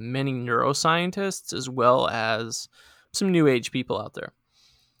interest to many neuroscientists as well as some new age people out there.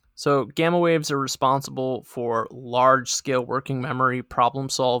 So, gamma waves are responsible for large scale working memory, problem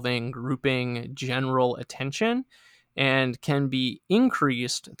solving, grouping, general attention, and can be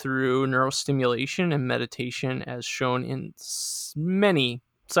increased through neurostimulation and meditation, as shown in many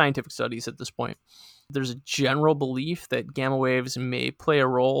scientific studies at this point. There's a general belief that gamma waves may play a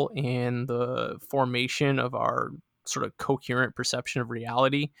role in the formation of our sort of coherent perception of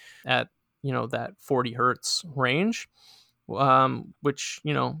reality at that 40 hertz range, which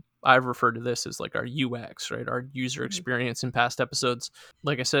I've referred to this as like our UX, right? Our user experience in past episodes.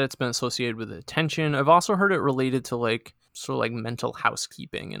 Like I said, it's been associated with attention. I've also heard it related to like sort of like mental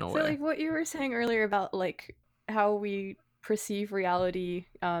housekeeping in a way. So like what you were saying earlier about like how we perceive reality,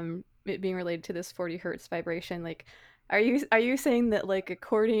 it being related to this 40 hertz vibration, like are you saying that like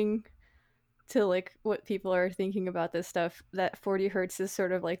according to like what people are thinking about this stuff, that 40 hertz is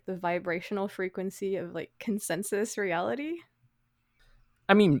sort of like the vibrational frequency of like consensus reality?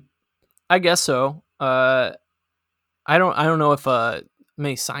 I mean, I guess so. I don't know if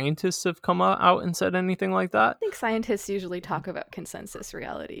many scientists have come out and said anything like that. I think scientists usually talk about consensus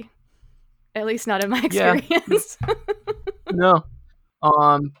reality. At least not in my Yeah. experience. No.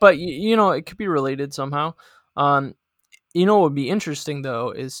 But it could be related somehow. What would be interesting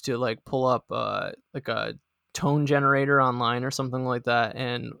though is to like pull up like a tone generator online or something like that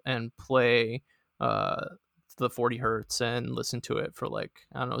and play the 40 hertz and listen to it for like,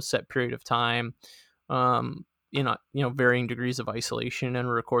 I don't know, a set period of time, varying degrees of isolation, and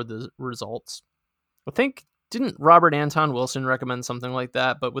record the results. I think, didn't Robert Anton Wilson recommend something like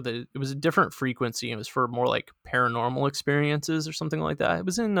that, but it was a different frequency. It was for more like paranormal experiences or something like that. It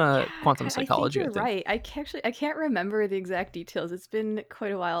was in quantum I think psychology, you're I think. right. I can't remember the exact details. It's been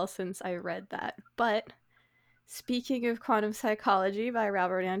quite a while since I read that. But speaking of quantum psychology by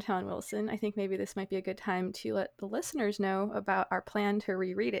Robert Anton Wilson, I think maybe this might be a good time to let the listeners know about our plan to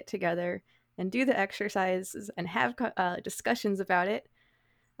reread it together and do the exercises and have discussions about it.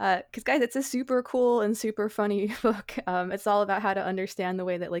 Because guys, it's a super cool and super funny book. It's all about how to understand the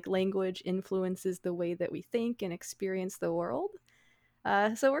way that like language influences the way that we think and experience the world.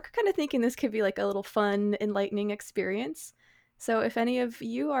 So we're kind of thinking this could be like a little fun, enlightening experience. So if any of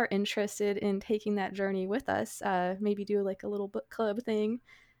you are interested in taking that journey with us, maybe do like a little book club thing,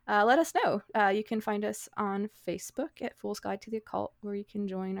 let us know. You can find us on Facebook at Fool's Guide to the Occult, where you can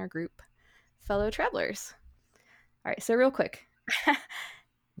join our group, Fellow Travelers. All right, so real quick.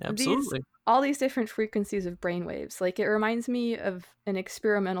 Absolutely. All these different frequencies of brainwaves, like it reminds me of an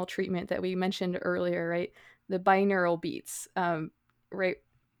experimental treatment that we mentioned earlier, right? The binaural beats, right?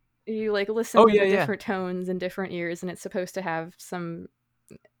 You like listen to the different tones in different ears, and it's supposed to have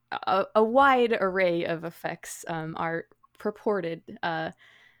a wide array of effects are purported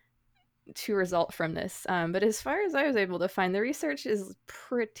to result from this. But as far as I was able to find, the research is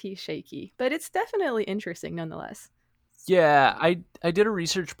pretty shaky, but it's definitely interesting nonetheless. Yeah, I did a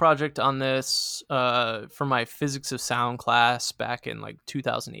research project on this for my physics of sound class back in like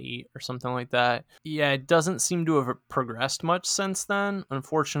 2008 or something like that. Yeah, it doesn't seem to have progressed much since then.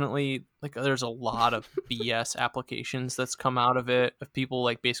 Unfortunately, like there's a lot of BS applications that's come out of it, of people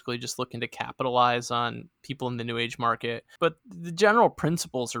like basically just looking to capitalize on people in the new age market. But the general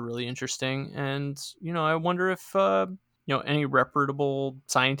principles are really interesting, and I wonder if any reputable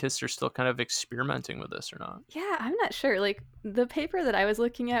scientists are still kind of experimenting with this or not. Yeah, I'm not sure. Like the paper that I was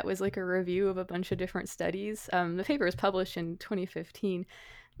looking at was like a review of a bunch of different studies. The paper was published in 2015,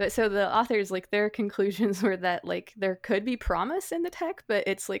 but so the authors like their conclusions were that like there could be promise in the tech, but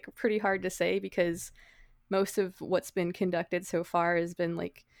it's like pretty hard to say because most of what's been conducted so far has been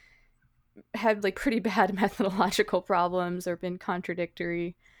like had like pretty bad methodological problems or been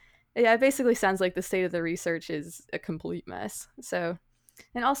contradictory. Yeah, it basically sounds like the state of the research is a complete mess. So,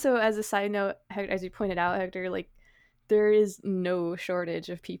 and also as a side note, as you pointed out, Hector, like there is no shortage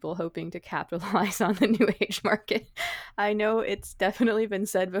of people hoping to capitalize on the new age market. I know it's definitely been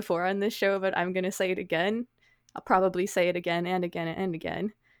said before on this show, but I'm going to say it again. I'll probably say it again and again and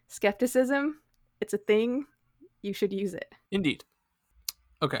again. Skepticism, it's a thing. You should use it. Indeed.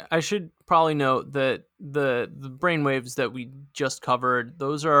 Okay, I should probably note that the brain waves that we just covered,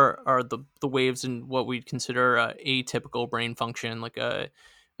 those are the waves in what we'd consider a atypical brain function, like a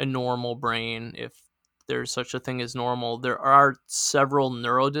normal brain, if there's such a thing as normal. There are several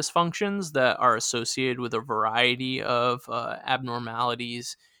neurodysfunctions that are associated with a variety of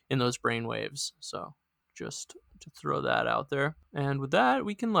abnormalities in those brain waves. So just to throw that out there. And with that,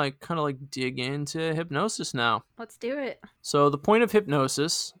 we can like kind of like dig into hypnosis now. Let's do it. So the point of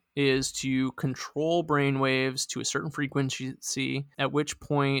hypnosis is to control brain waves to a certain frequency, at which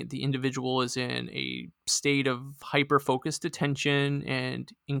point the individual is in a state of hyper focused attention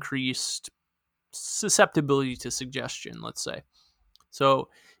and increased susceptibility to suggestion, let's say. So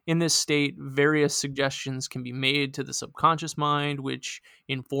in this state, various suggestions can be made to the subconscious mind, which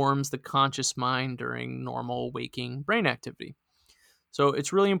informs the conscious mind during normal waking brain activity. So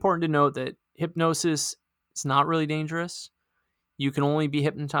it's really important to note that hypnosis is not really dangerous. You can only be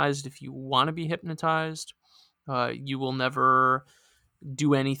hypnotized if you want to be hypnotized. You will never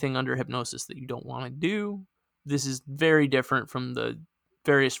do anything under hypnosis that you don't want to do. This is very different from the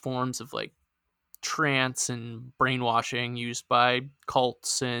various forms of like trance and brainwashing used by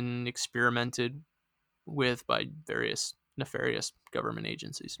cults and experimented with by various nefarious government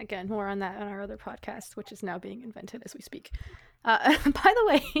agencies. Again, more on that on our other podcast, which is now being invented as we speak. By the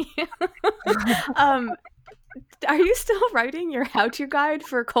way, are you still writing your how-to guide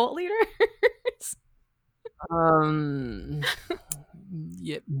for cult leaders?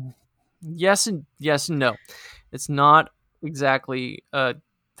 Yeah, yes and no. It's not exactly a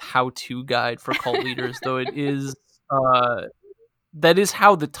how-to guide for cult leaders, though it is. That is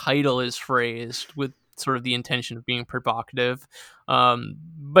how the title is phrased, with sort of the intention of being provocative.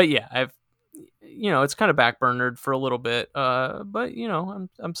 But yeah, it's kind of backburnered for a little bit. But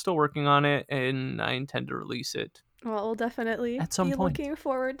I'm still working on it, and I intend to release it. Well, we'll definitely at some be point. looking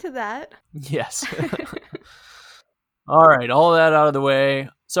forward to that. Yes. All right, all that out of the way.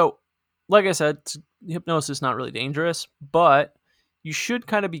 So, like I said, hypnosis is not really dangerous, but you should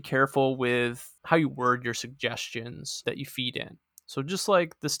kind of be careful with how you word your suggestions that you feed in. So, just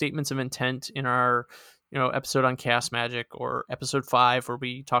like the statements of intent in our, episode on chaos magic, or episode 5 where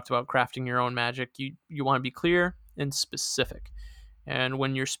we talked about crafting your own magic, you want to be clear and specific. And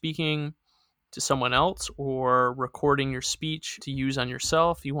when you're speaking to someone else or recording your speech to use on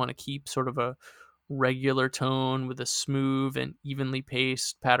yourself, you want to keep sort of a regular tone with a smooth and evenly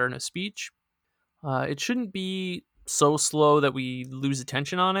paced pattern of speech. It shouldn't be so slow that we lose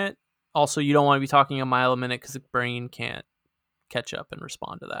attention on it. Also, you don't want to be talking a mile a minute because the brain can't catch up and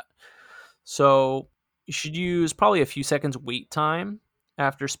respond to that. So you should use probably a few seconds wait time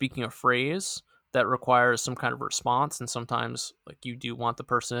after speaking a phrase that requires some kind of response. And sometimes like you do want the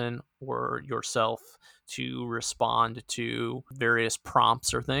person or yourself to respond to various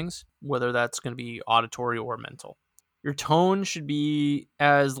prompts or things, whether that's going to be auditory or mental. Your tone should be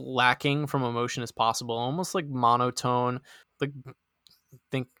as lacking from emotion as possible, almost like monotone, like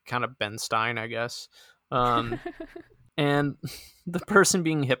think kind of Ben Stein, I guess. And the person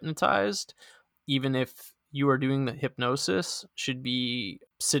being hypnotized, even if you are doing the hypnosis, should be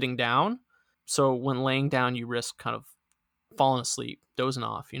sitting down. So when laying down, you risk kind of falling asleep, dozing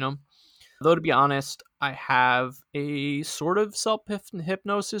off, Though, to be honest, I have a sort of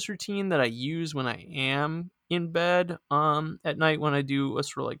self-hypnosis routine that I use when I am in bed at night when I do a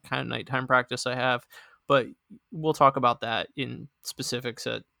sort of like kind of nighttime practice I have. But we'll talk about that in specifics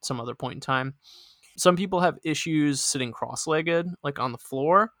at some other point in time. Some people have issues sitting cross-legged, like on the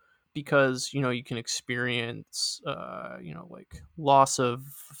floor, because you can experience like loss of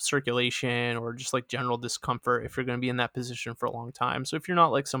circulation or just like general discomfort if you're going to be in that position for a long time. So if you're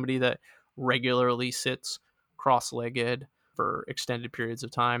not like somebody that regularly sits cross-legged for extended periods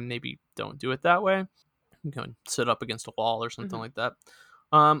of time, maybe don't do it that way. You can sit up against a wall or something like that.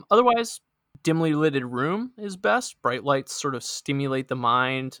 Otherwise, dimly lighted room is best. Bright lights sort of stimulate the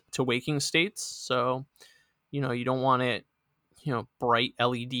mind to waking states. So, you don't want it, bright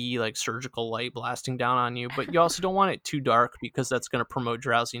LED, like surgical light blasting down on you, but you also don't want it too dark because that's going to promote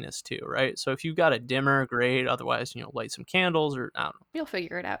drowsiness too, right? So if you've got a dimmer, great. Otherwise, light some candles, or I don't know. You'll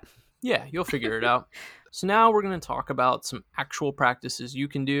figure it out. Yeah, you'll figure it out. So now we're going to talk about some actual practices you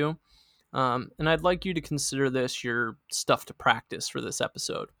can do. And I'd like you to consider this your stuff to practice for this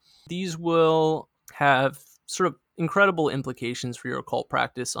episode. These will have sort of incredible implications for your occult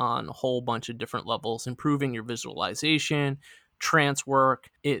practice on a whole bunch of different levels, improving your visualization, trance work.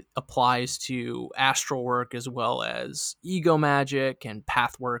 It applies to astral work as well as ego magic and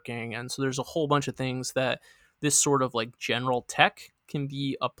path working. And so there's a whole bunch of things that this sort of like general tech can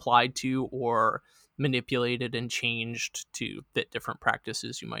be applied to or manipulated and changed to fit different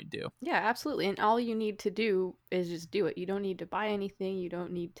practices you might do. Yeah, absolutely. And all you need to do is just do it. You don't need to buy anything. You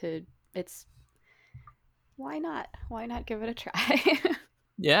don't need to. It's why not? Why not give it a try?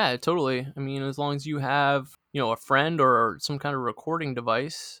 Yeah, totally. I mean, as long as you have, a friend or some kind of recording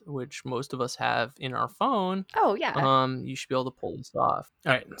device, which most of us have in our phone, Oh, yeah. you should be able to pull this off.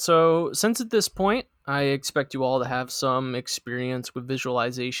 All right. So, since at this point, I expect you all to have some experience with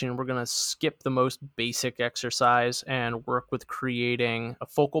visualization, we're going to skip the most basic exercise and work with creating a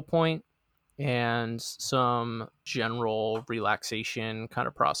focal point and some general relaxation kind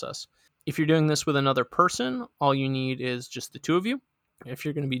of process. If you're doing this with another person, all you need is just the two of you. If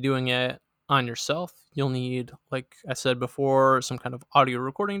you're going to be doing it on yourself, you'll need, like I said before, some kind of audio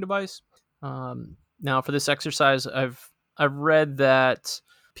recording device. Now, for this exercise, I've read that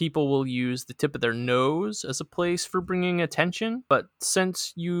people will use the tip of their nose as a place for bringing attention. But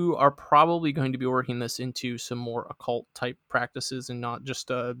since you are probably going to be working this into some more occult type practices and not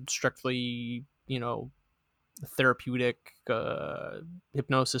just a strictly, therapeutic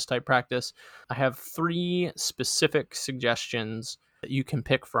hypnosis type practice, I have 3 specific suggestions that you can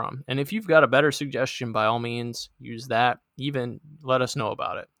pick from. And if you've got a better suggestion, by all means, use that. Even let us know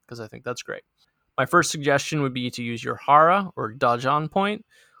about it, because I think that's great. My first suggestion would be to use your Hara or Dajan point,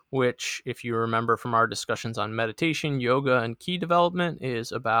 which, if you remember from our discussions on meditation, yoga, and ki development,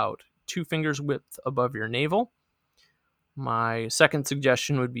 is about 2 fingers width above your navel. My second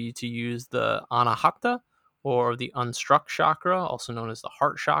suggestion would be to use the Anahata, or the unstruck chakra, also known as the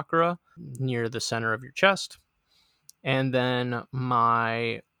heart chakra, near the center of your chest. And then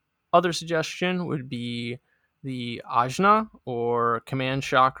my other suggestion would be the Ajna, or command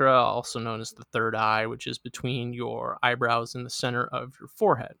chakra, also known as the third eye, which is between your eyebrows and the center of your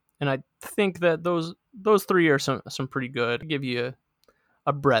forehead. And I think that those 3 are some pretty good. Give you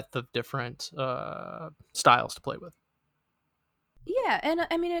a breadth of different styles to play with. Yeah, and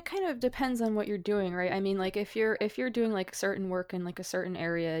I mean it kind of depends on what you're doing, right? I mean, like if you're doing like certain work in like a certain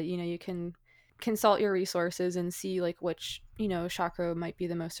area, you can consult your resources and see like which, chakra might be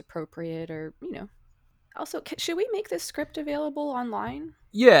the most appropriate or. Also, should we make this script available online?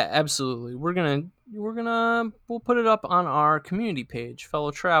 Yeah, absolutely. We'll put it up on our community page,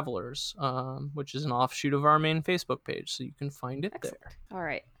 Fellow Travelers, which is an offshoot of our main Facebook page, so you can find it Excellent. there. All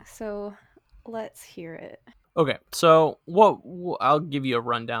right. So, let's hear it. Okay, so I'll give you a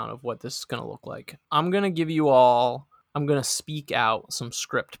rundown of what this is going to look like. I'm going to speak out some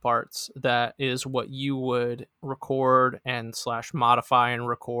script parts. That is what you would record and slash modify and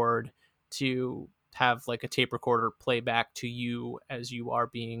record to have like a tape recorder play back to you as you are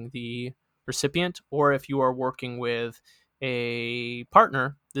being the recipient. Or if you are working with a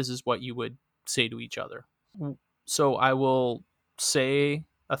partner, this is what you would say to each other. So I will say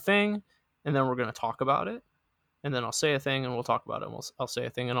a thing, and then we're going to talk about it, and then I'll say a thing and we'll talk about it. And I'll say a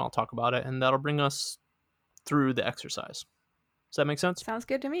thing and I'll talk about it, and that'll bring us through the exercise. Does that make sense? Sounds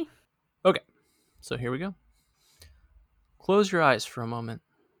good to me. Okay, so here we go. Close your eyes for a moment.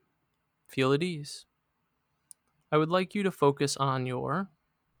 Feel at ease. I would like you to focus on your...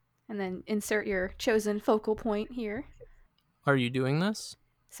 And then insert your chosen focal point here. Are you doing this?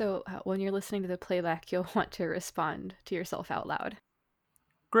 So, when you're listening to the playback, you'll want to respond to yourself out loud.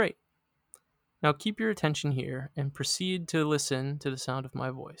 Great. Now keep your attention here and proceed to listen to the sound of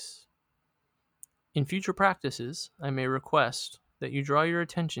my voice. In future practices, I may request that you draw your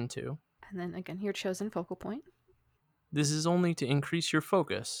attention to... And then again, your chosen focal point. This is only to increase your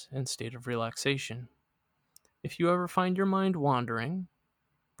focus and state of relaxation. If you ever find your mind wandering,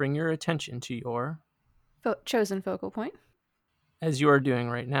 bring your attention to your... chosen focal point. As you are doing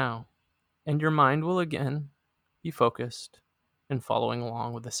right now, and your mind will again be focused and following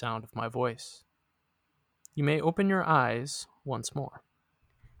along with the sound of my voice. You may open your eyes once more.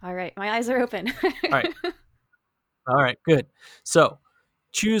 All right, my eyes are open. All right, good. So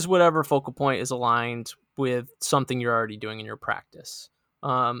choose whatever focal point is aligned with something you're already doing in your practice.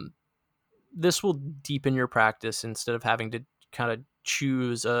 This will deepen your practice instead of having to kind of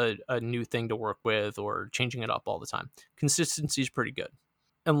choose a new thing to work with or changing it up all the time. Consistency is pretty good.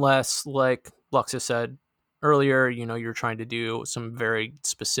 Unless, like Luxa said earlier, you're trying to do some very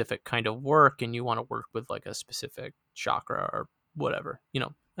specific kind of work and you want to work with like a specific chakra or whatever.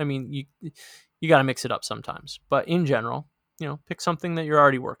 I mean, you got to mix it up sometimes. But in general, pick something that you're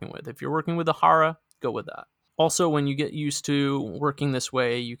already working with. If you're working with a Hara, go with that. Also, when you get used to working this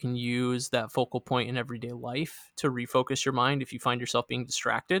way, you can use that focal point in everyday life to refocus your mind if you find yourself being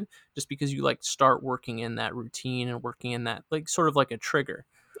distracted, just because you like start working in that routine and working in that like sort of like a trigger.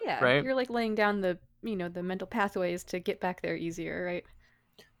 Yeah, right? You're like laying down the mental pathways to get back there easier, right?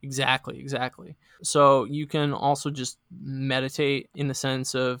 Exactly. So you can also just meditate in the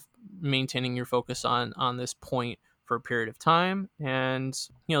sense of maintaining your focus on this point for a period of time, and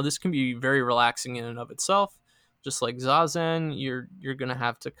this can be very relaxing in and of itself. Just like zazen, you're gonna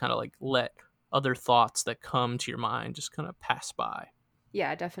have to kind of like let other thoughts that come to your mind just kind of pass by.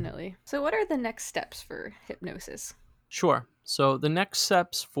 Yeah, definitely. So, what are the next steps for hypnosis? Sure. So the next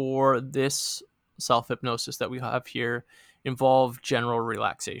steps for this self hypnosis that we have here involve general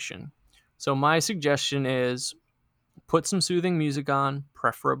relaxation. So my suggestion is put some soothing music on,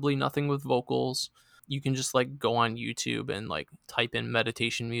 preferably nothing with vocals. You can just like go on YouTube and like type in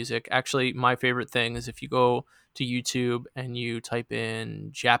meditation music. Actually, my favorite thing is if you go to YouTube and you type in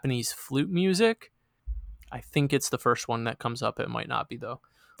Japanese flute music. I think it's the first one that comes up. It might not be though.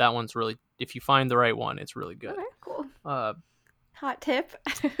 That one's really, if you find the right one, it's really good. Okay, cool. Uh, Hot tip.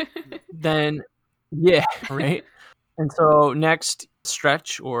 then, yeah, right. And so next,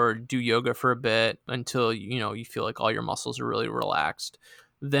 stretch or do yoga for a bit until you feel like all your muscles are really relaxed.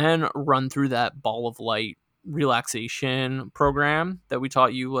 Then run through that ball of light relaxation program that we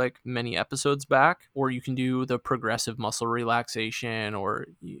taught you like many episodes back, or you can do the progressive muscle relaxation, or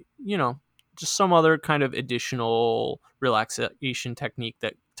just some other kind of additional relaxation technique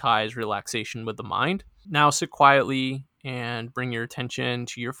that ties relaxation with the mind. Now sit quietly and bring your attention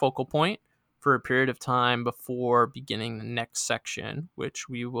to your focal point for a period of time before beginning the next section, which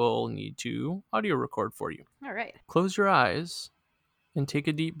we will need to audio record for you. All right. Close your eyes and take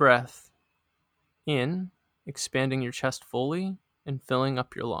a deep breath in, expanding your chest fully and filling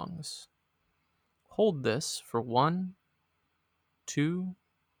up your lungs. Hold this for 1, 2,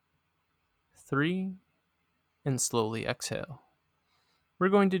 3, and slowly exhale. We're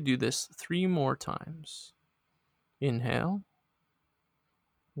going to do this 3 more times. Inhale.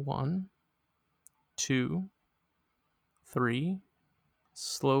 1, 2, 3.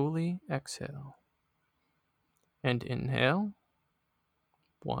 Slowly exhale. And inhale.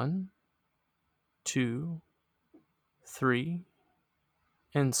 1, 2, 3,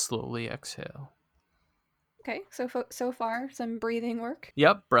 and slowly exhale. Okay, so far some breathing work.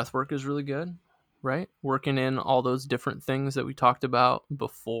 Yep, breath work is really good, right? Working in all those different things that we talked about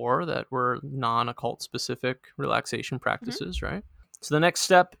before that were non-occult specific relaxation practices, right? So the next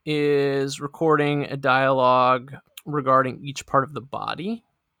step is recording a dialogue regarding each part of the body.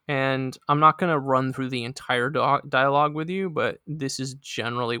 And I'm not going to run through the entire dialogue with you, but this is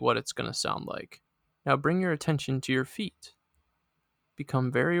generally what it's going to sound like. Now bring your attention to your feet.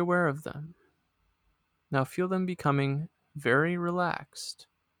 Become very aware of them. Now feel them becoming very relaxed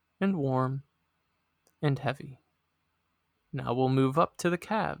and warm and heavy. Now we'll move up to the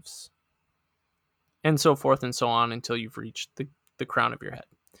calves, and so forth and so on until you've reached the crown of your head.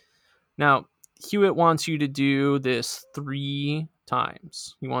 Now, Hewitt wants you to do this 3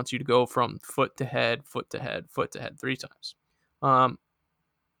 times. He wants you to go from foot to head, foot to head, foot to head 3 times.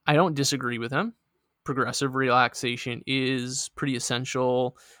 I don't disagree with him. Progressive relaxation is pretty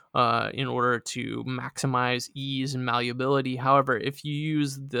essential in order to maximize ease and malleability. However, if you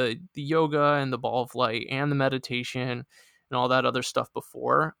use the yoga and the ball of light and the meditation and all that other stuff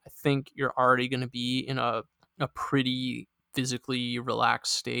before, I think you're already going to be in a pretty physically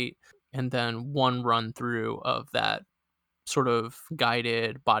relaxed state. And then one run through of that sort of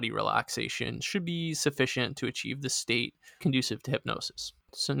guided body relaxation should be sufficient to achieve the state conducive to hypnosis.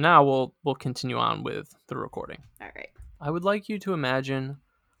 So now we'll continue on with the recording. All right. I would like you to imagine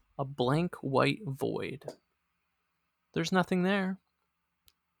a blank white void. There's nothing there.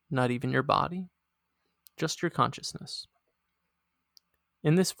 Not even your body, just your consciousness.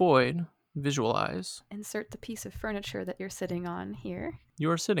 In this void, visualize Insert the piece of furniture that you're sitting on here.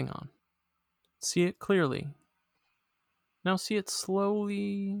 you are sitting on. See it clearly. Now see it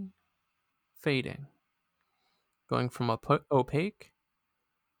slowly fading, going from opaque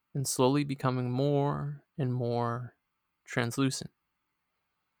and slowly becoming more and more translucent,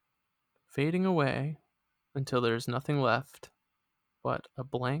 fading away until there's nothing left but a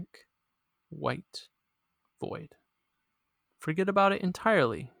blank white void. Forget about it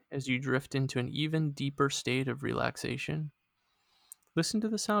entirely as you drift into an even deeper state of relaxation. Listen to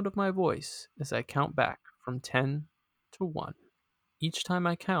the sound of my voice as I count back from 10 to 1. Each time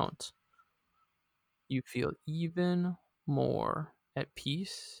I count, you feel even more at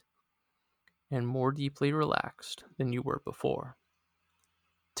peace and more deeply relaxed than you were before.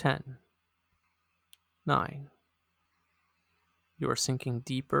 10, 9. You are sinking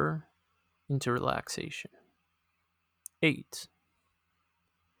deeper into relaxation. 8,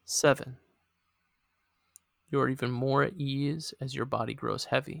 7. You are even more at ease as your body grows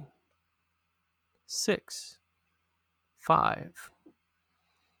heavy. 6, 5.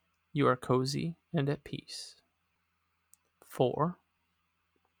 You are cozy and at peace. 4,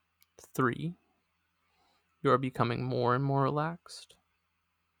 3, you are becoming more and more relaxed.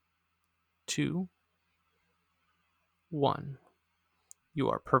 2, 1, you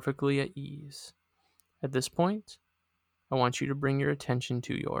are perfectly at ease. At this point, I want you to bring your attention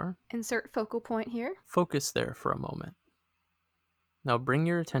to your Insert focal point here. focus there for a moment. Now bring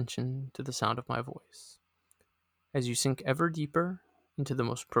your attention to the sound of my voice. As you sink ever deeper into the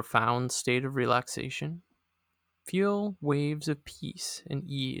most profound state of relaxation, feel waves of peace and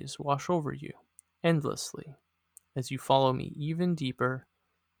ease wash over you endlessly as you follow me even deeper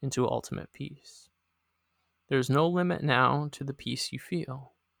into ultimate peace. There is no limit now to the peace you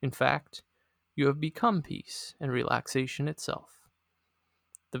feel. In fact, you have become peace and relaxation itself.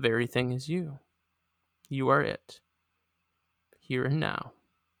 The very thing is you. You are it, here and now.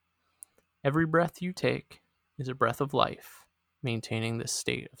 Every breath you take is a breath of life, maintaining this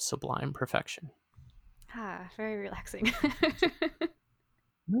state of sublime perfection. Very relaxing.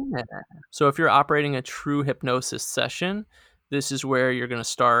 Yeah. So if you're operating a true hypnosis session, this is where you're going to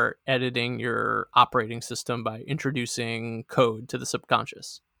start editing your operating system by introducing code to the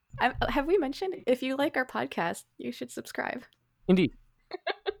subconscious. Have we mentioned if you like our podcast, you should subscribe? Indeed.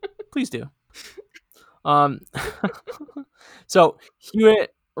 Please do. Um, so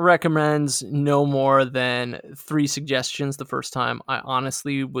Hewitt recommends no more than 3 suggestions the first time. I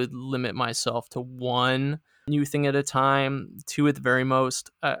honestly would limit myself to 1 new thing at a time, 2 at the very most.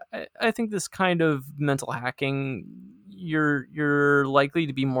 I think this kind of mental hacking, you're likely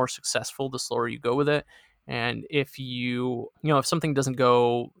to be more successful the slower you go with it. And if if something doesn't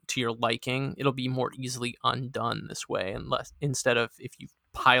go to your liking, it'll be more easily undone this way, unless instead of if you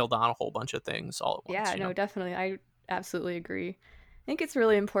piled on a whole bunch of things all at once, Yeah, no, definitely. I absolutely agree. I think it's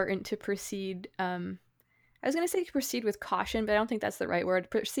really important to proceed. I was going to say proceed with caution, but I don't think that's the right word.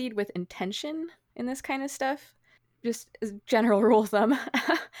 Proceed with intention in this kind of stuff. Just as general rule of thumb.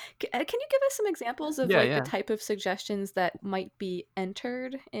 Can you give us some examples of Yeah, like the yeah. type of suggestions that might be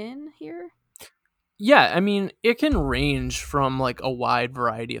entered in here? Yeah, I mean, it can range from like a wide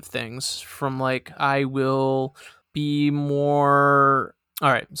variety of things. From like, I will be more.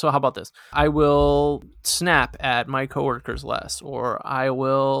 All right, so how about this? I will snap at my coworkers less, or I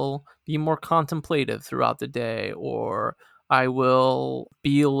will be more contemplative throughout the day, or I will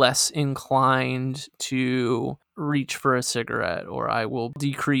be less inclined to reach for a cigarette, or I will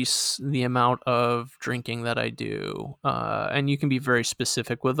decrease the amount of drinking that I do. And you can be very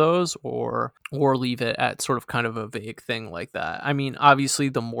specific with those, or leave it at sort of kind of a vague thing like that. I mean, obviously,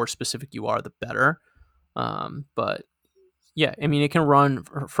 the more specific you are, the better. But yeah, I mean, it can run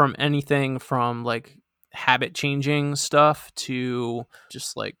from anything from like habit changing stuff to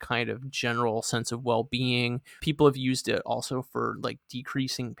just like kind of general sense of well-being. People have used it also for like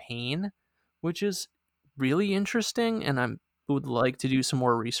decreasing pain, which is really interesting, and I would like to do some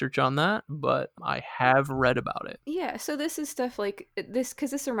more research on that, but I have read about it. Yeah, so this is stuff like this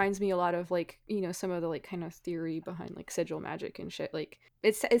because this reminds me a lot of like some of the like kind of theory behind like sigil magic and shit. Like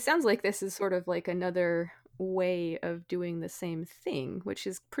it sounds like this is sort of like another way of doing the same thing, which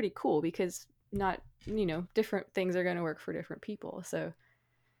is pretty cool because not different things are going to work for different people. So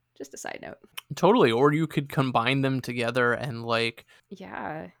just a side note. Totally, or you could combine them together and like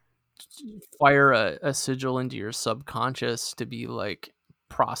Yeah. fire a sigil into your subconscious to be like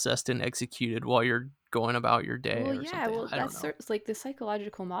processed and executed while you're going about your day Well, or yeah. something. Well, I don't know. like the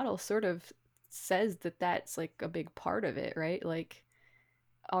psychological model sort of says that that's like a big part of it, right? Like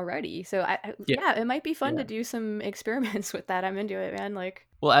already. So Yeah, yeah, it might be fun yeah. to do some experiments with that. I'm into it, man. Like,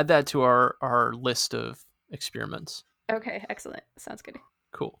 We'll add that to our list of experiments. okay, excellent. Sounds good.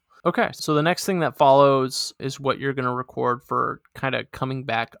 Cool. Okay, so the next thing that follows is what you're going to record for kind of coming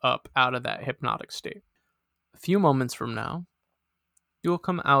back up out of that hypnotic state. A few moments from now, you will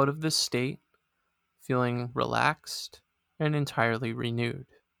come out of this state feeling relaxed and entirely renewed.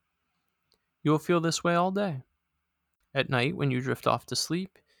 You will feel this way all day. At night, when you drift off to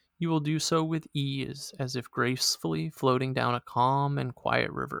sleep, you will do so with ease, as if gracefully floating down a calm and quiet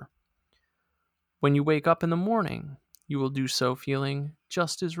river. When you wake up in the morning, you will do so feeling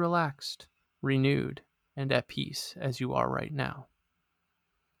just as relaxed, renewed, and at peace as you are right now.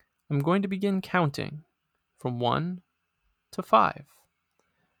 I'm going to begin counting from 1 to 5.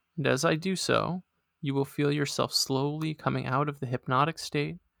 And as I do so, you will feel yourself slowly coming out of the hypnotic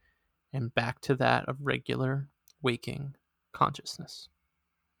state and back to that of regular waking consciousness.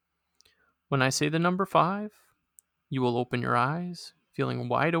 When I say the number 5, you will open your eyes, feeling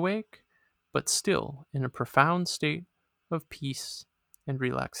wide awake, but still in a profound state of peace and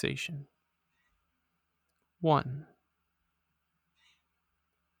relaxation. 1,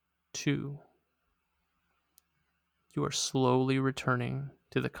 2, you are slowly returning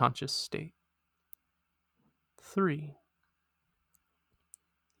to the conscious state. 3,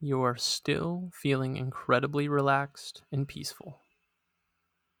 you are still feeling incredibly relaxed and peaceful.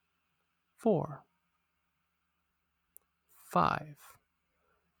 4, 5.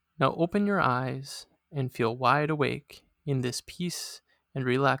 Now open your eyes and feel wide awake in this peace and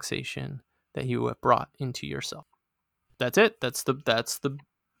relaxation that you have brought into yourself. That's it. That's the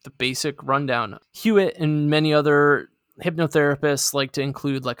basic rundown. Hewitt and many other hypnotherapists like to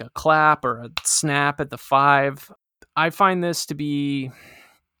include like a clap or a snap at the 5. I find this to be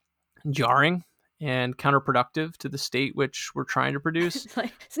jarring and counterproductive to the state which we're trying to produce. It's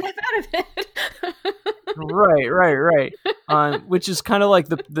like, snap out of it. Right. Which is kind of like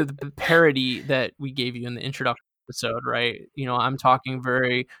the parody that we gave you in the introduction episode, right? You know, I'm talking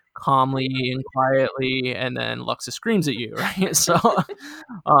very calmly and quietly, and then Luxa screams at you, right? So,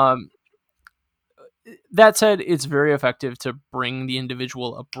 um, that said, it's very effective to bring the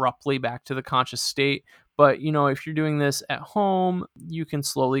individual abruptly back to the conscious state. But, you know, if you're doing this at home, you can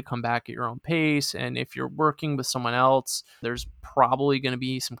slowly come back at your own pace. And if you're working with someone else, there's probably going to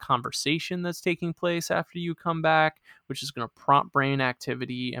be some conversation that's taking place after you come back, which is going to prompt brain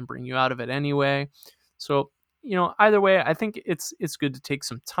activity and bring you out of it anyway. So, you know, either way, I think it's good to take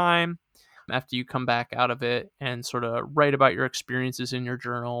some time after you come back out of it and sort of write about your experiences in your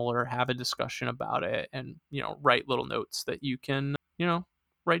journal or have a discussion about it, and, you know, write little notes that you can, you know,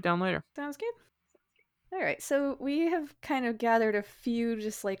 write down later. Sounds good. All right, so we have kind of gathered a few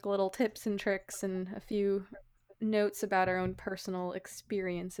just like little tips and tricks and a few notes about our own personal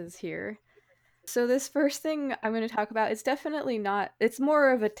experiences here. So this first thing I'm going to talk about is definitely not, it's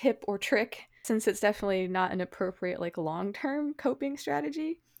more of a tip or trick since it's definitely not an appropriate like long-term coping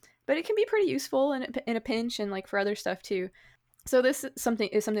strategy, but it can be pretty useful in a pinch and like for other stuff too. So this is something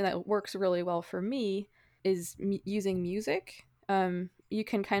that works really well for me is using music. You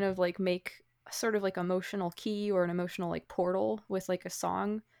can kind of like make sort of like emotional key or an emotional like portal with like a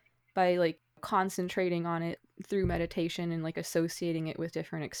song by like concentrating on it through meditation and like associating it with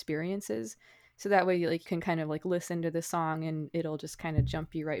different experiences. So that way you like can kind of like listen to the song and it'll just kind of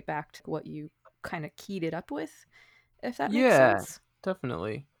jump you right back to what you kind of keyed it up with, if that makes sense.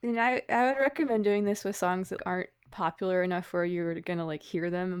 Definitely. And I would recommend doing this with songs that aren't popular enough where you're gonna like hear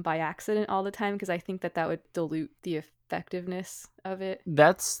them by accident all the time, because I think that would dilute the effectiveness of it.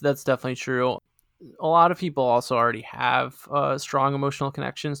 That's definitely true. A lot of people also already have strong emotional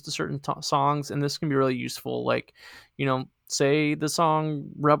connections to certain songs, and this can be really useful. Like, you know, say the song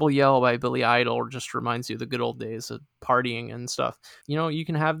Rebel Yell by Billy Idol just reminds you of the good old days of partying and stuff. You know, you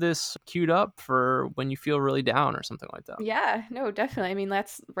can have this queued up for when you feel really down or something like that. Yeah, no, definitely. I mean,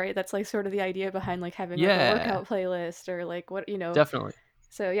 that's right. That's like sort of the idea behind like having like a workout playlist or like what, you know. Definitely.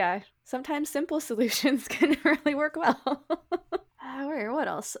 So yeah, sometimes simple solutions can really work well. What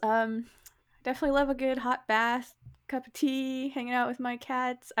else? Definitely love a good hot bath, cup of tea, hanging out with my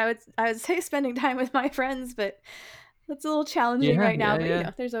cats. I would say spending time with my friends, but that's a little challenging right now. But you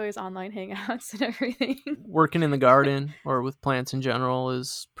know, there's always online hangouts and everything. Working in the garden or with plants in general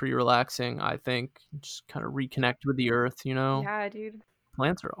is pretty relaxing, I think. Just kind of reconnect with the earth, you know? Yeah, dude.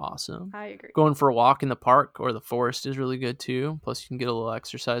 Plants are awesome. I agree. Going for a walk in the park or the forest is really good too. Plus, you can get a little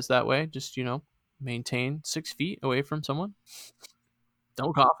exercise that way. Just, you know, maintain 6 feet away from someone.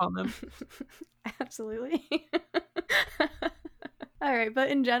 Don't cough on them. Absolutely. All right, but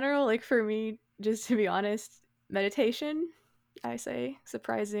in general, like for me, just to be honest, meditation, I say,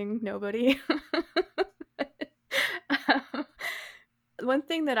 surprising nobody. One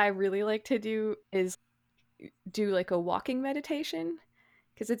thing that I really like to do is do like a walking meditation,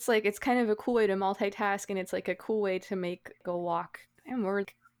 because it's like it's kind of a cool way to multitask, and it's like a cool way to make a walk more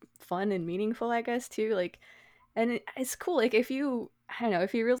fun and meaningful, I guess, too. Like, and it's cool. Like if you, I don't know,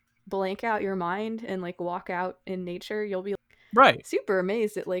 if you really blank out your mind and like walk out in nature, you'll be right super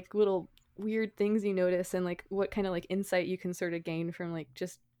amazed at like little weird things you notice and like what kind of like insight you can sort of gain from like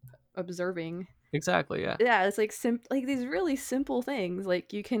just observing. Exactly. Yeah, it's like like these really simple things,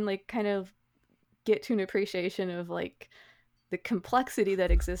 like you can like kind of get to an appreciation of like the complexity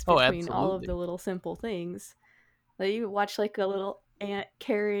that exists between all of the little simple things. Like you watch like a little ant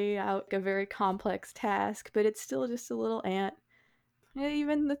carry out a very complex task, but it's still just a little ant.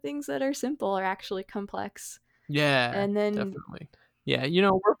 Even the things that are simple are actually complex. Yeah, and then definitely. Yeah, you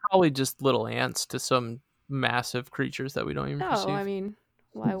know, we're probably just little ants to some massive creatures that we don't even perceive. I mean,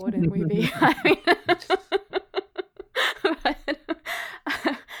 why wouldn't we be?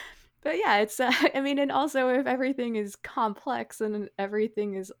 but yeah, it's I mean, and also if everything is complex and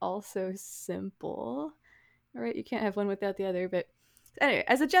everything is also simple, right? You can't have one without the other. But Anyway,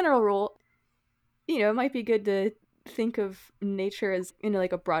 as a general rule, it might be good to think of nature as in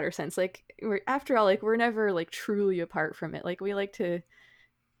like a broader sense. Like after all, like we're never like truly apart from it. Like we like to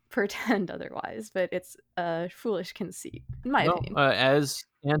pretend otherwise, but it's a foolish conceit, in my Well, opinion. as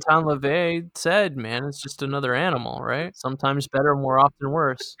Anton LaVey said, man, it's just another animal, right? Sometimes better, more often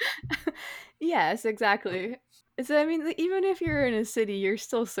worse. Yes, exactly. So I mean, even if you're in a city, you're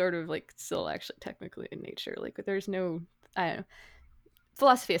still sort of like still actually technically in nature. Like there's no, I don't know.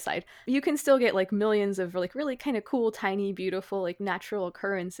 Philosophy aside, you can still get like millions of like really kind of cool, tiny, beautiful, like natural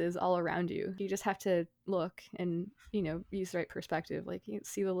occurrences all around you. You just have to look and, use the right perspective. Like you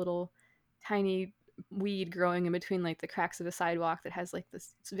see the little tiny weed growing in between like the cracks of a sidewalk that has like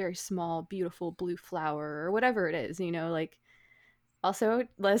this very small, beautiful blue flower or whatever it is, like also,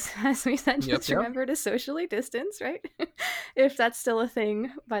 as we said, Yep, just yep. remember to socially distance, right? If that's still a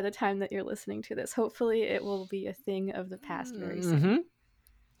thing by the time that you're listening to this. Hopefully, it will be a thing of the past very soon.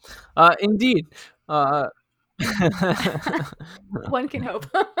 Indeed. One can hope.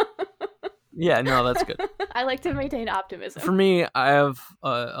 Yeah, no, that's good. I like to maintain For optimism. me, I have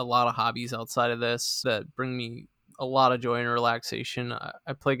a lot of hobbies outside of this that bring me a lot of joy and relaxation.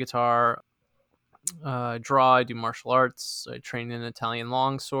 I play guitar, draw, I do martial arts, I train in Italian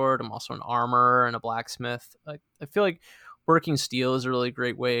longsword. I'm also an armor and a blacksmith. I feel like working steel is a really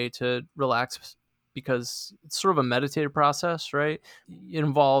great way to relax because it's sort of a meditative process, right? It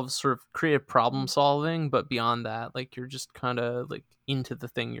involves sort of creative problem solving, but beyond that, like you're just kind of like into the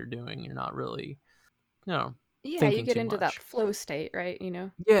thing you're doing. You're not really, you know, Yeah, you thinking get too into that much. flow state, right?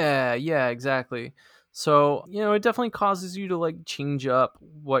 Yeah, exactly. So, it definitely causes you to like change up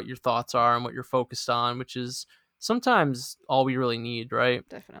what your thoughts are and what you're focused on, which is sometimes all we really need, right?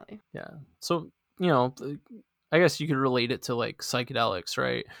 Definitely. Yeah. So, I guess you could relate it to like psychedelics,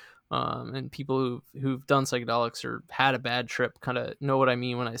 right? And people who've done psychedelics or had a bad trip kind of know what I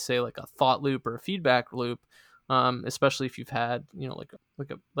mean when I say like a thought loop or a feedback loop. Especially if you've had,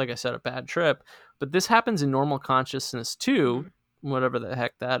 like I said, a bad trip. But this happens in normal consciousness too, Mhm. whatever the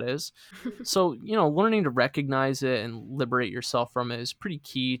heck that is. So, learning to recognize it and liberate yourself from it is pretty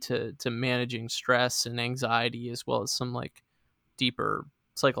key to managing stress and anxiety, as well as some like deeper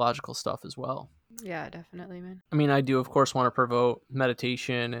psychological stuff as well. Yeah, definitely, man. I mean, I do, of course, want to promote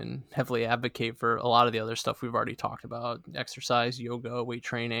meditation and heavily advocate for a lot of the other stuff we've already talked about: exercise, yoga, weight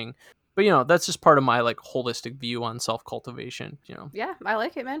training. But, that's just part of my like holistic view on self cultivation. Yeah, I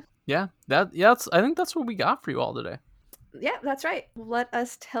like it, man. I think that's what we got for you all today. Yeah, that's right. Let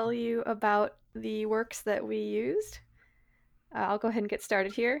us tell you about the works that we used. I'll go ahead and get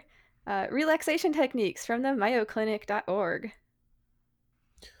started here. Relaxation techniques from the mayoclinic.org.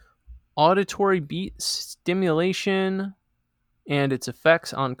 Auditory beat stimulation and its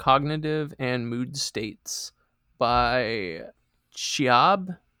effects on cognitive and mood states by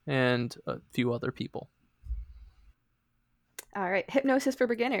Chiab and a few other people. All right, Hypnosis for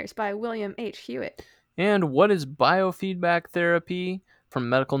Beginners by William H. Hewitt. And what is biofeedback therapy from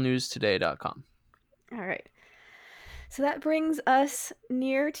medicalnewstoday.com. All right. So that brings us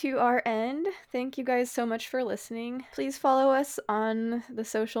near to our end. Thank you guys so much for listening. Please follow us on the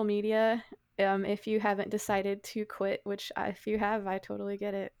social media if you haven't decided to quit, which if you have, I totally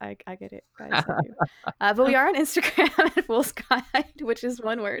get it. I get it, guys. I do. But we are on Instagram at Fool's Guide, which is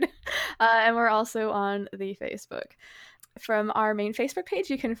one word. And we're also on the Facebook. From our main Facebook page,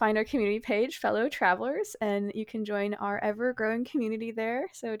 you can find our community page, Fellow Travelers, and you can join our ever-growing community there.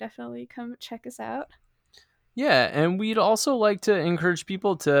 So definitely come check us out. Yeah, and we'd also like to encourage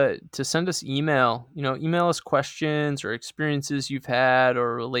people to send us email. Email us questions or experiences you've had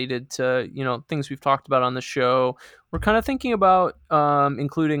or related to things we've talked about on the show. We're kind of thinking about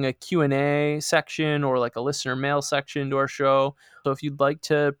including a Q&A section or like a listener mail section to our show. So if you'd like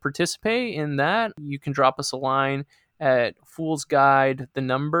to participate in that, you can drop us a line at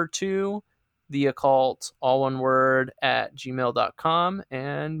foolsguide2 the occult, all one word, at gmail.com,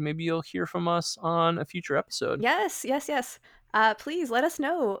 and maybe you'll hear from us on a future episode. Yes. Please let us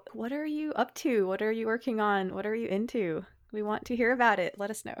know. What are you up to? What are you working on? What are you into? We want to hear about it.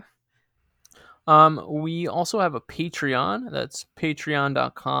 Let us know. We also have a Patreon. That's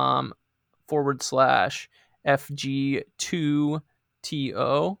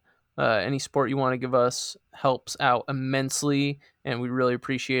patreon.com/FG2TO. Any support you want to give us helps out immensely, and we really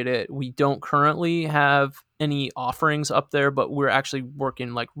appreciate it. We don't currently have any offerings up there, but we're actually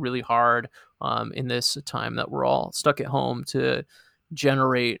working like really hard in this time that we're all stuck at home to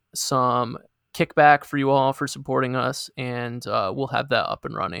generate some kickback for you all for supporting us, and we'll have that up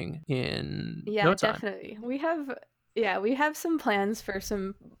and running in no Yeah, time. definitely. We have some plans for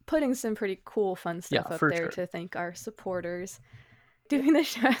putting some pretty cool fun Yeah, stuff up for there sure. to thank our supporters. doing this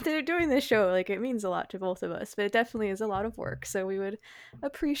show, after doing this show, like it means a lot to both of us, but it definitely is a lot of work. So we would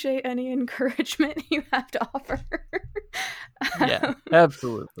appreciate any encouragement you have to offer. Yeah,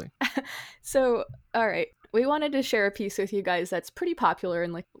 absolutely. So, all right, we wanted to share a piece with you guys that's pretty popular,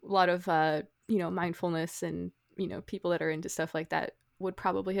 and like a lot of mindfulness and people that are into stuff like that would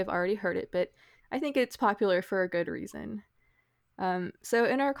probably have already heard it, but I think it's popular for a good reason. So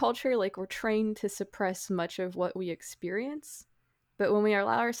in our culture, like we're trained to suppress much of what we experience, but when we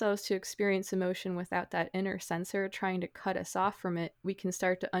allow ourselves to experience emotion without that inner censor trying to cut us off from it, we can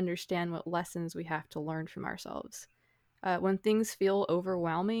start to understand what lessons we have to learn from ourselves. When things feel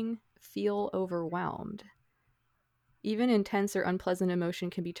overwhelming, feel overwhelmed. Even intense or unpleasant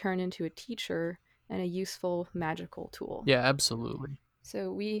emotion can be turned into a teacher and a useful magical tool. Yeah, absolutely.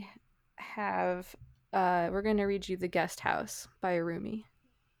 So we have, we're going to read you The Guest House by Rumi.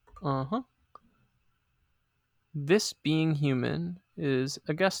 Uh-huh. This being human is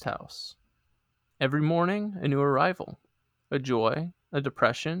a guest house. Every morning, a new arrival, a joy, a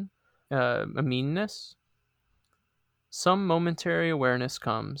depression, a meanness. Some momentary awareness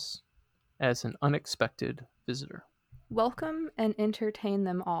comes as an unexpected visitor. Welcome and entertain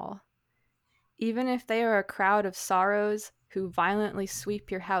them all. Even if they are a crowd of sorrows who violently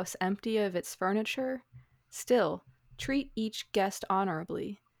sweep your house empty of its furniture, still treat each guest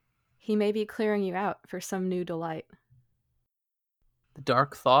honorably. He may be clearing you out for some new delight. The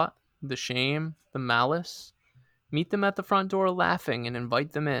dark thought, the shame, the malice, meet them at the front door laughing and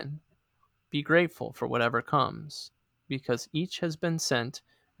invite them in. Be grateful for whatever comes, because each has been sent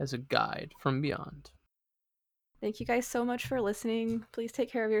as a guide from beyond. Thank you guys so much for listening. Please take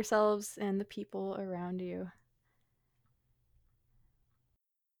care of yourselves and the people around you.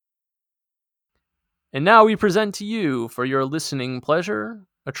 And now we present to you, for your listening pleasure,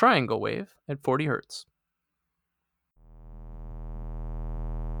 a triangle wave at 40 Hz.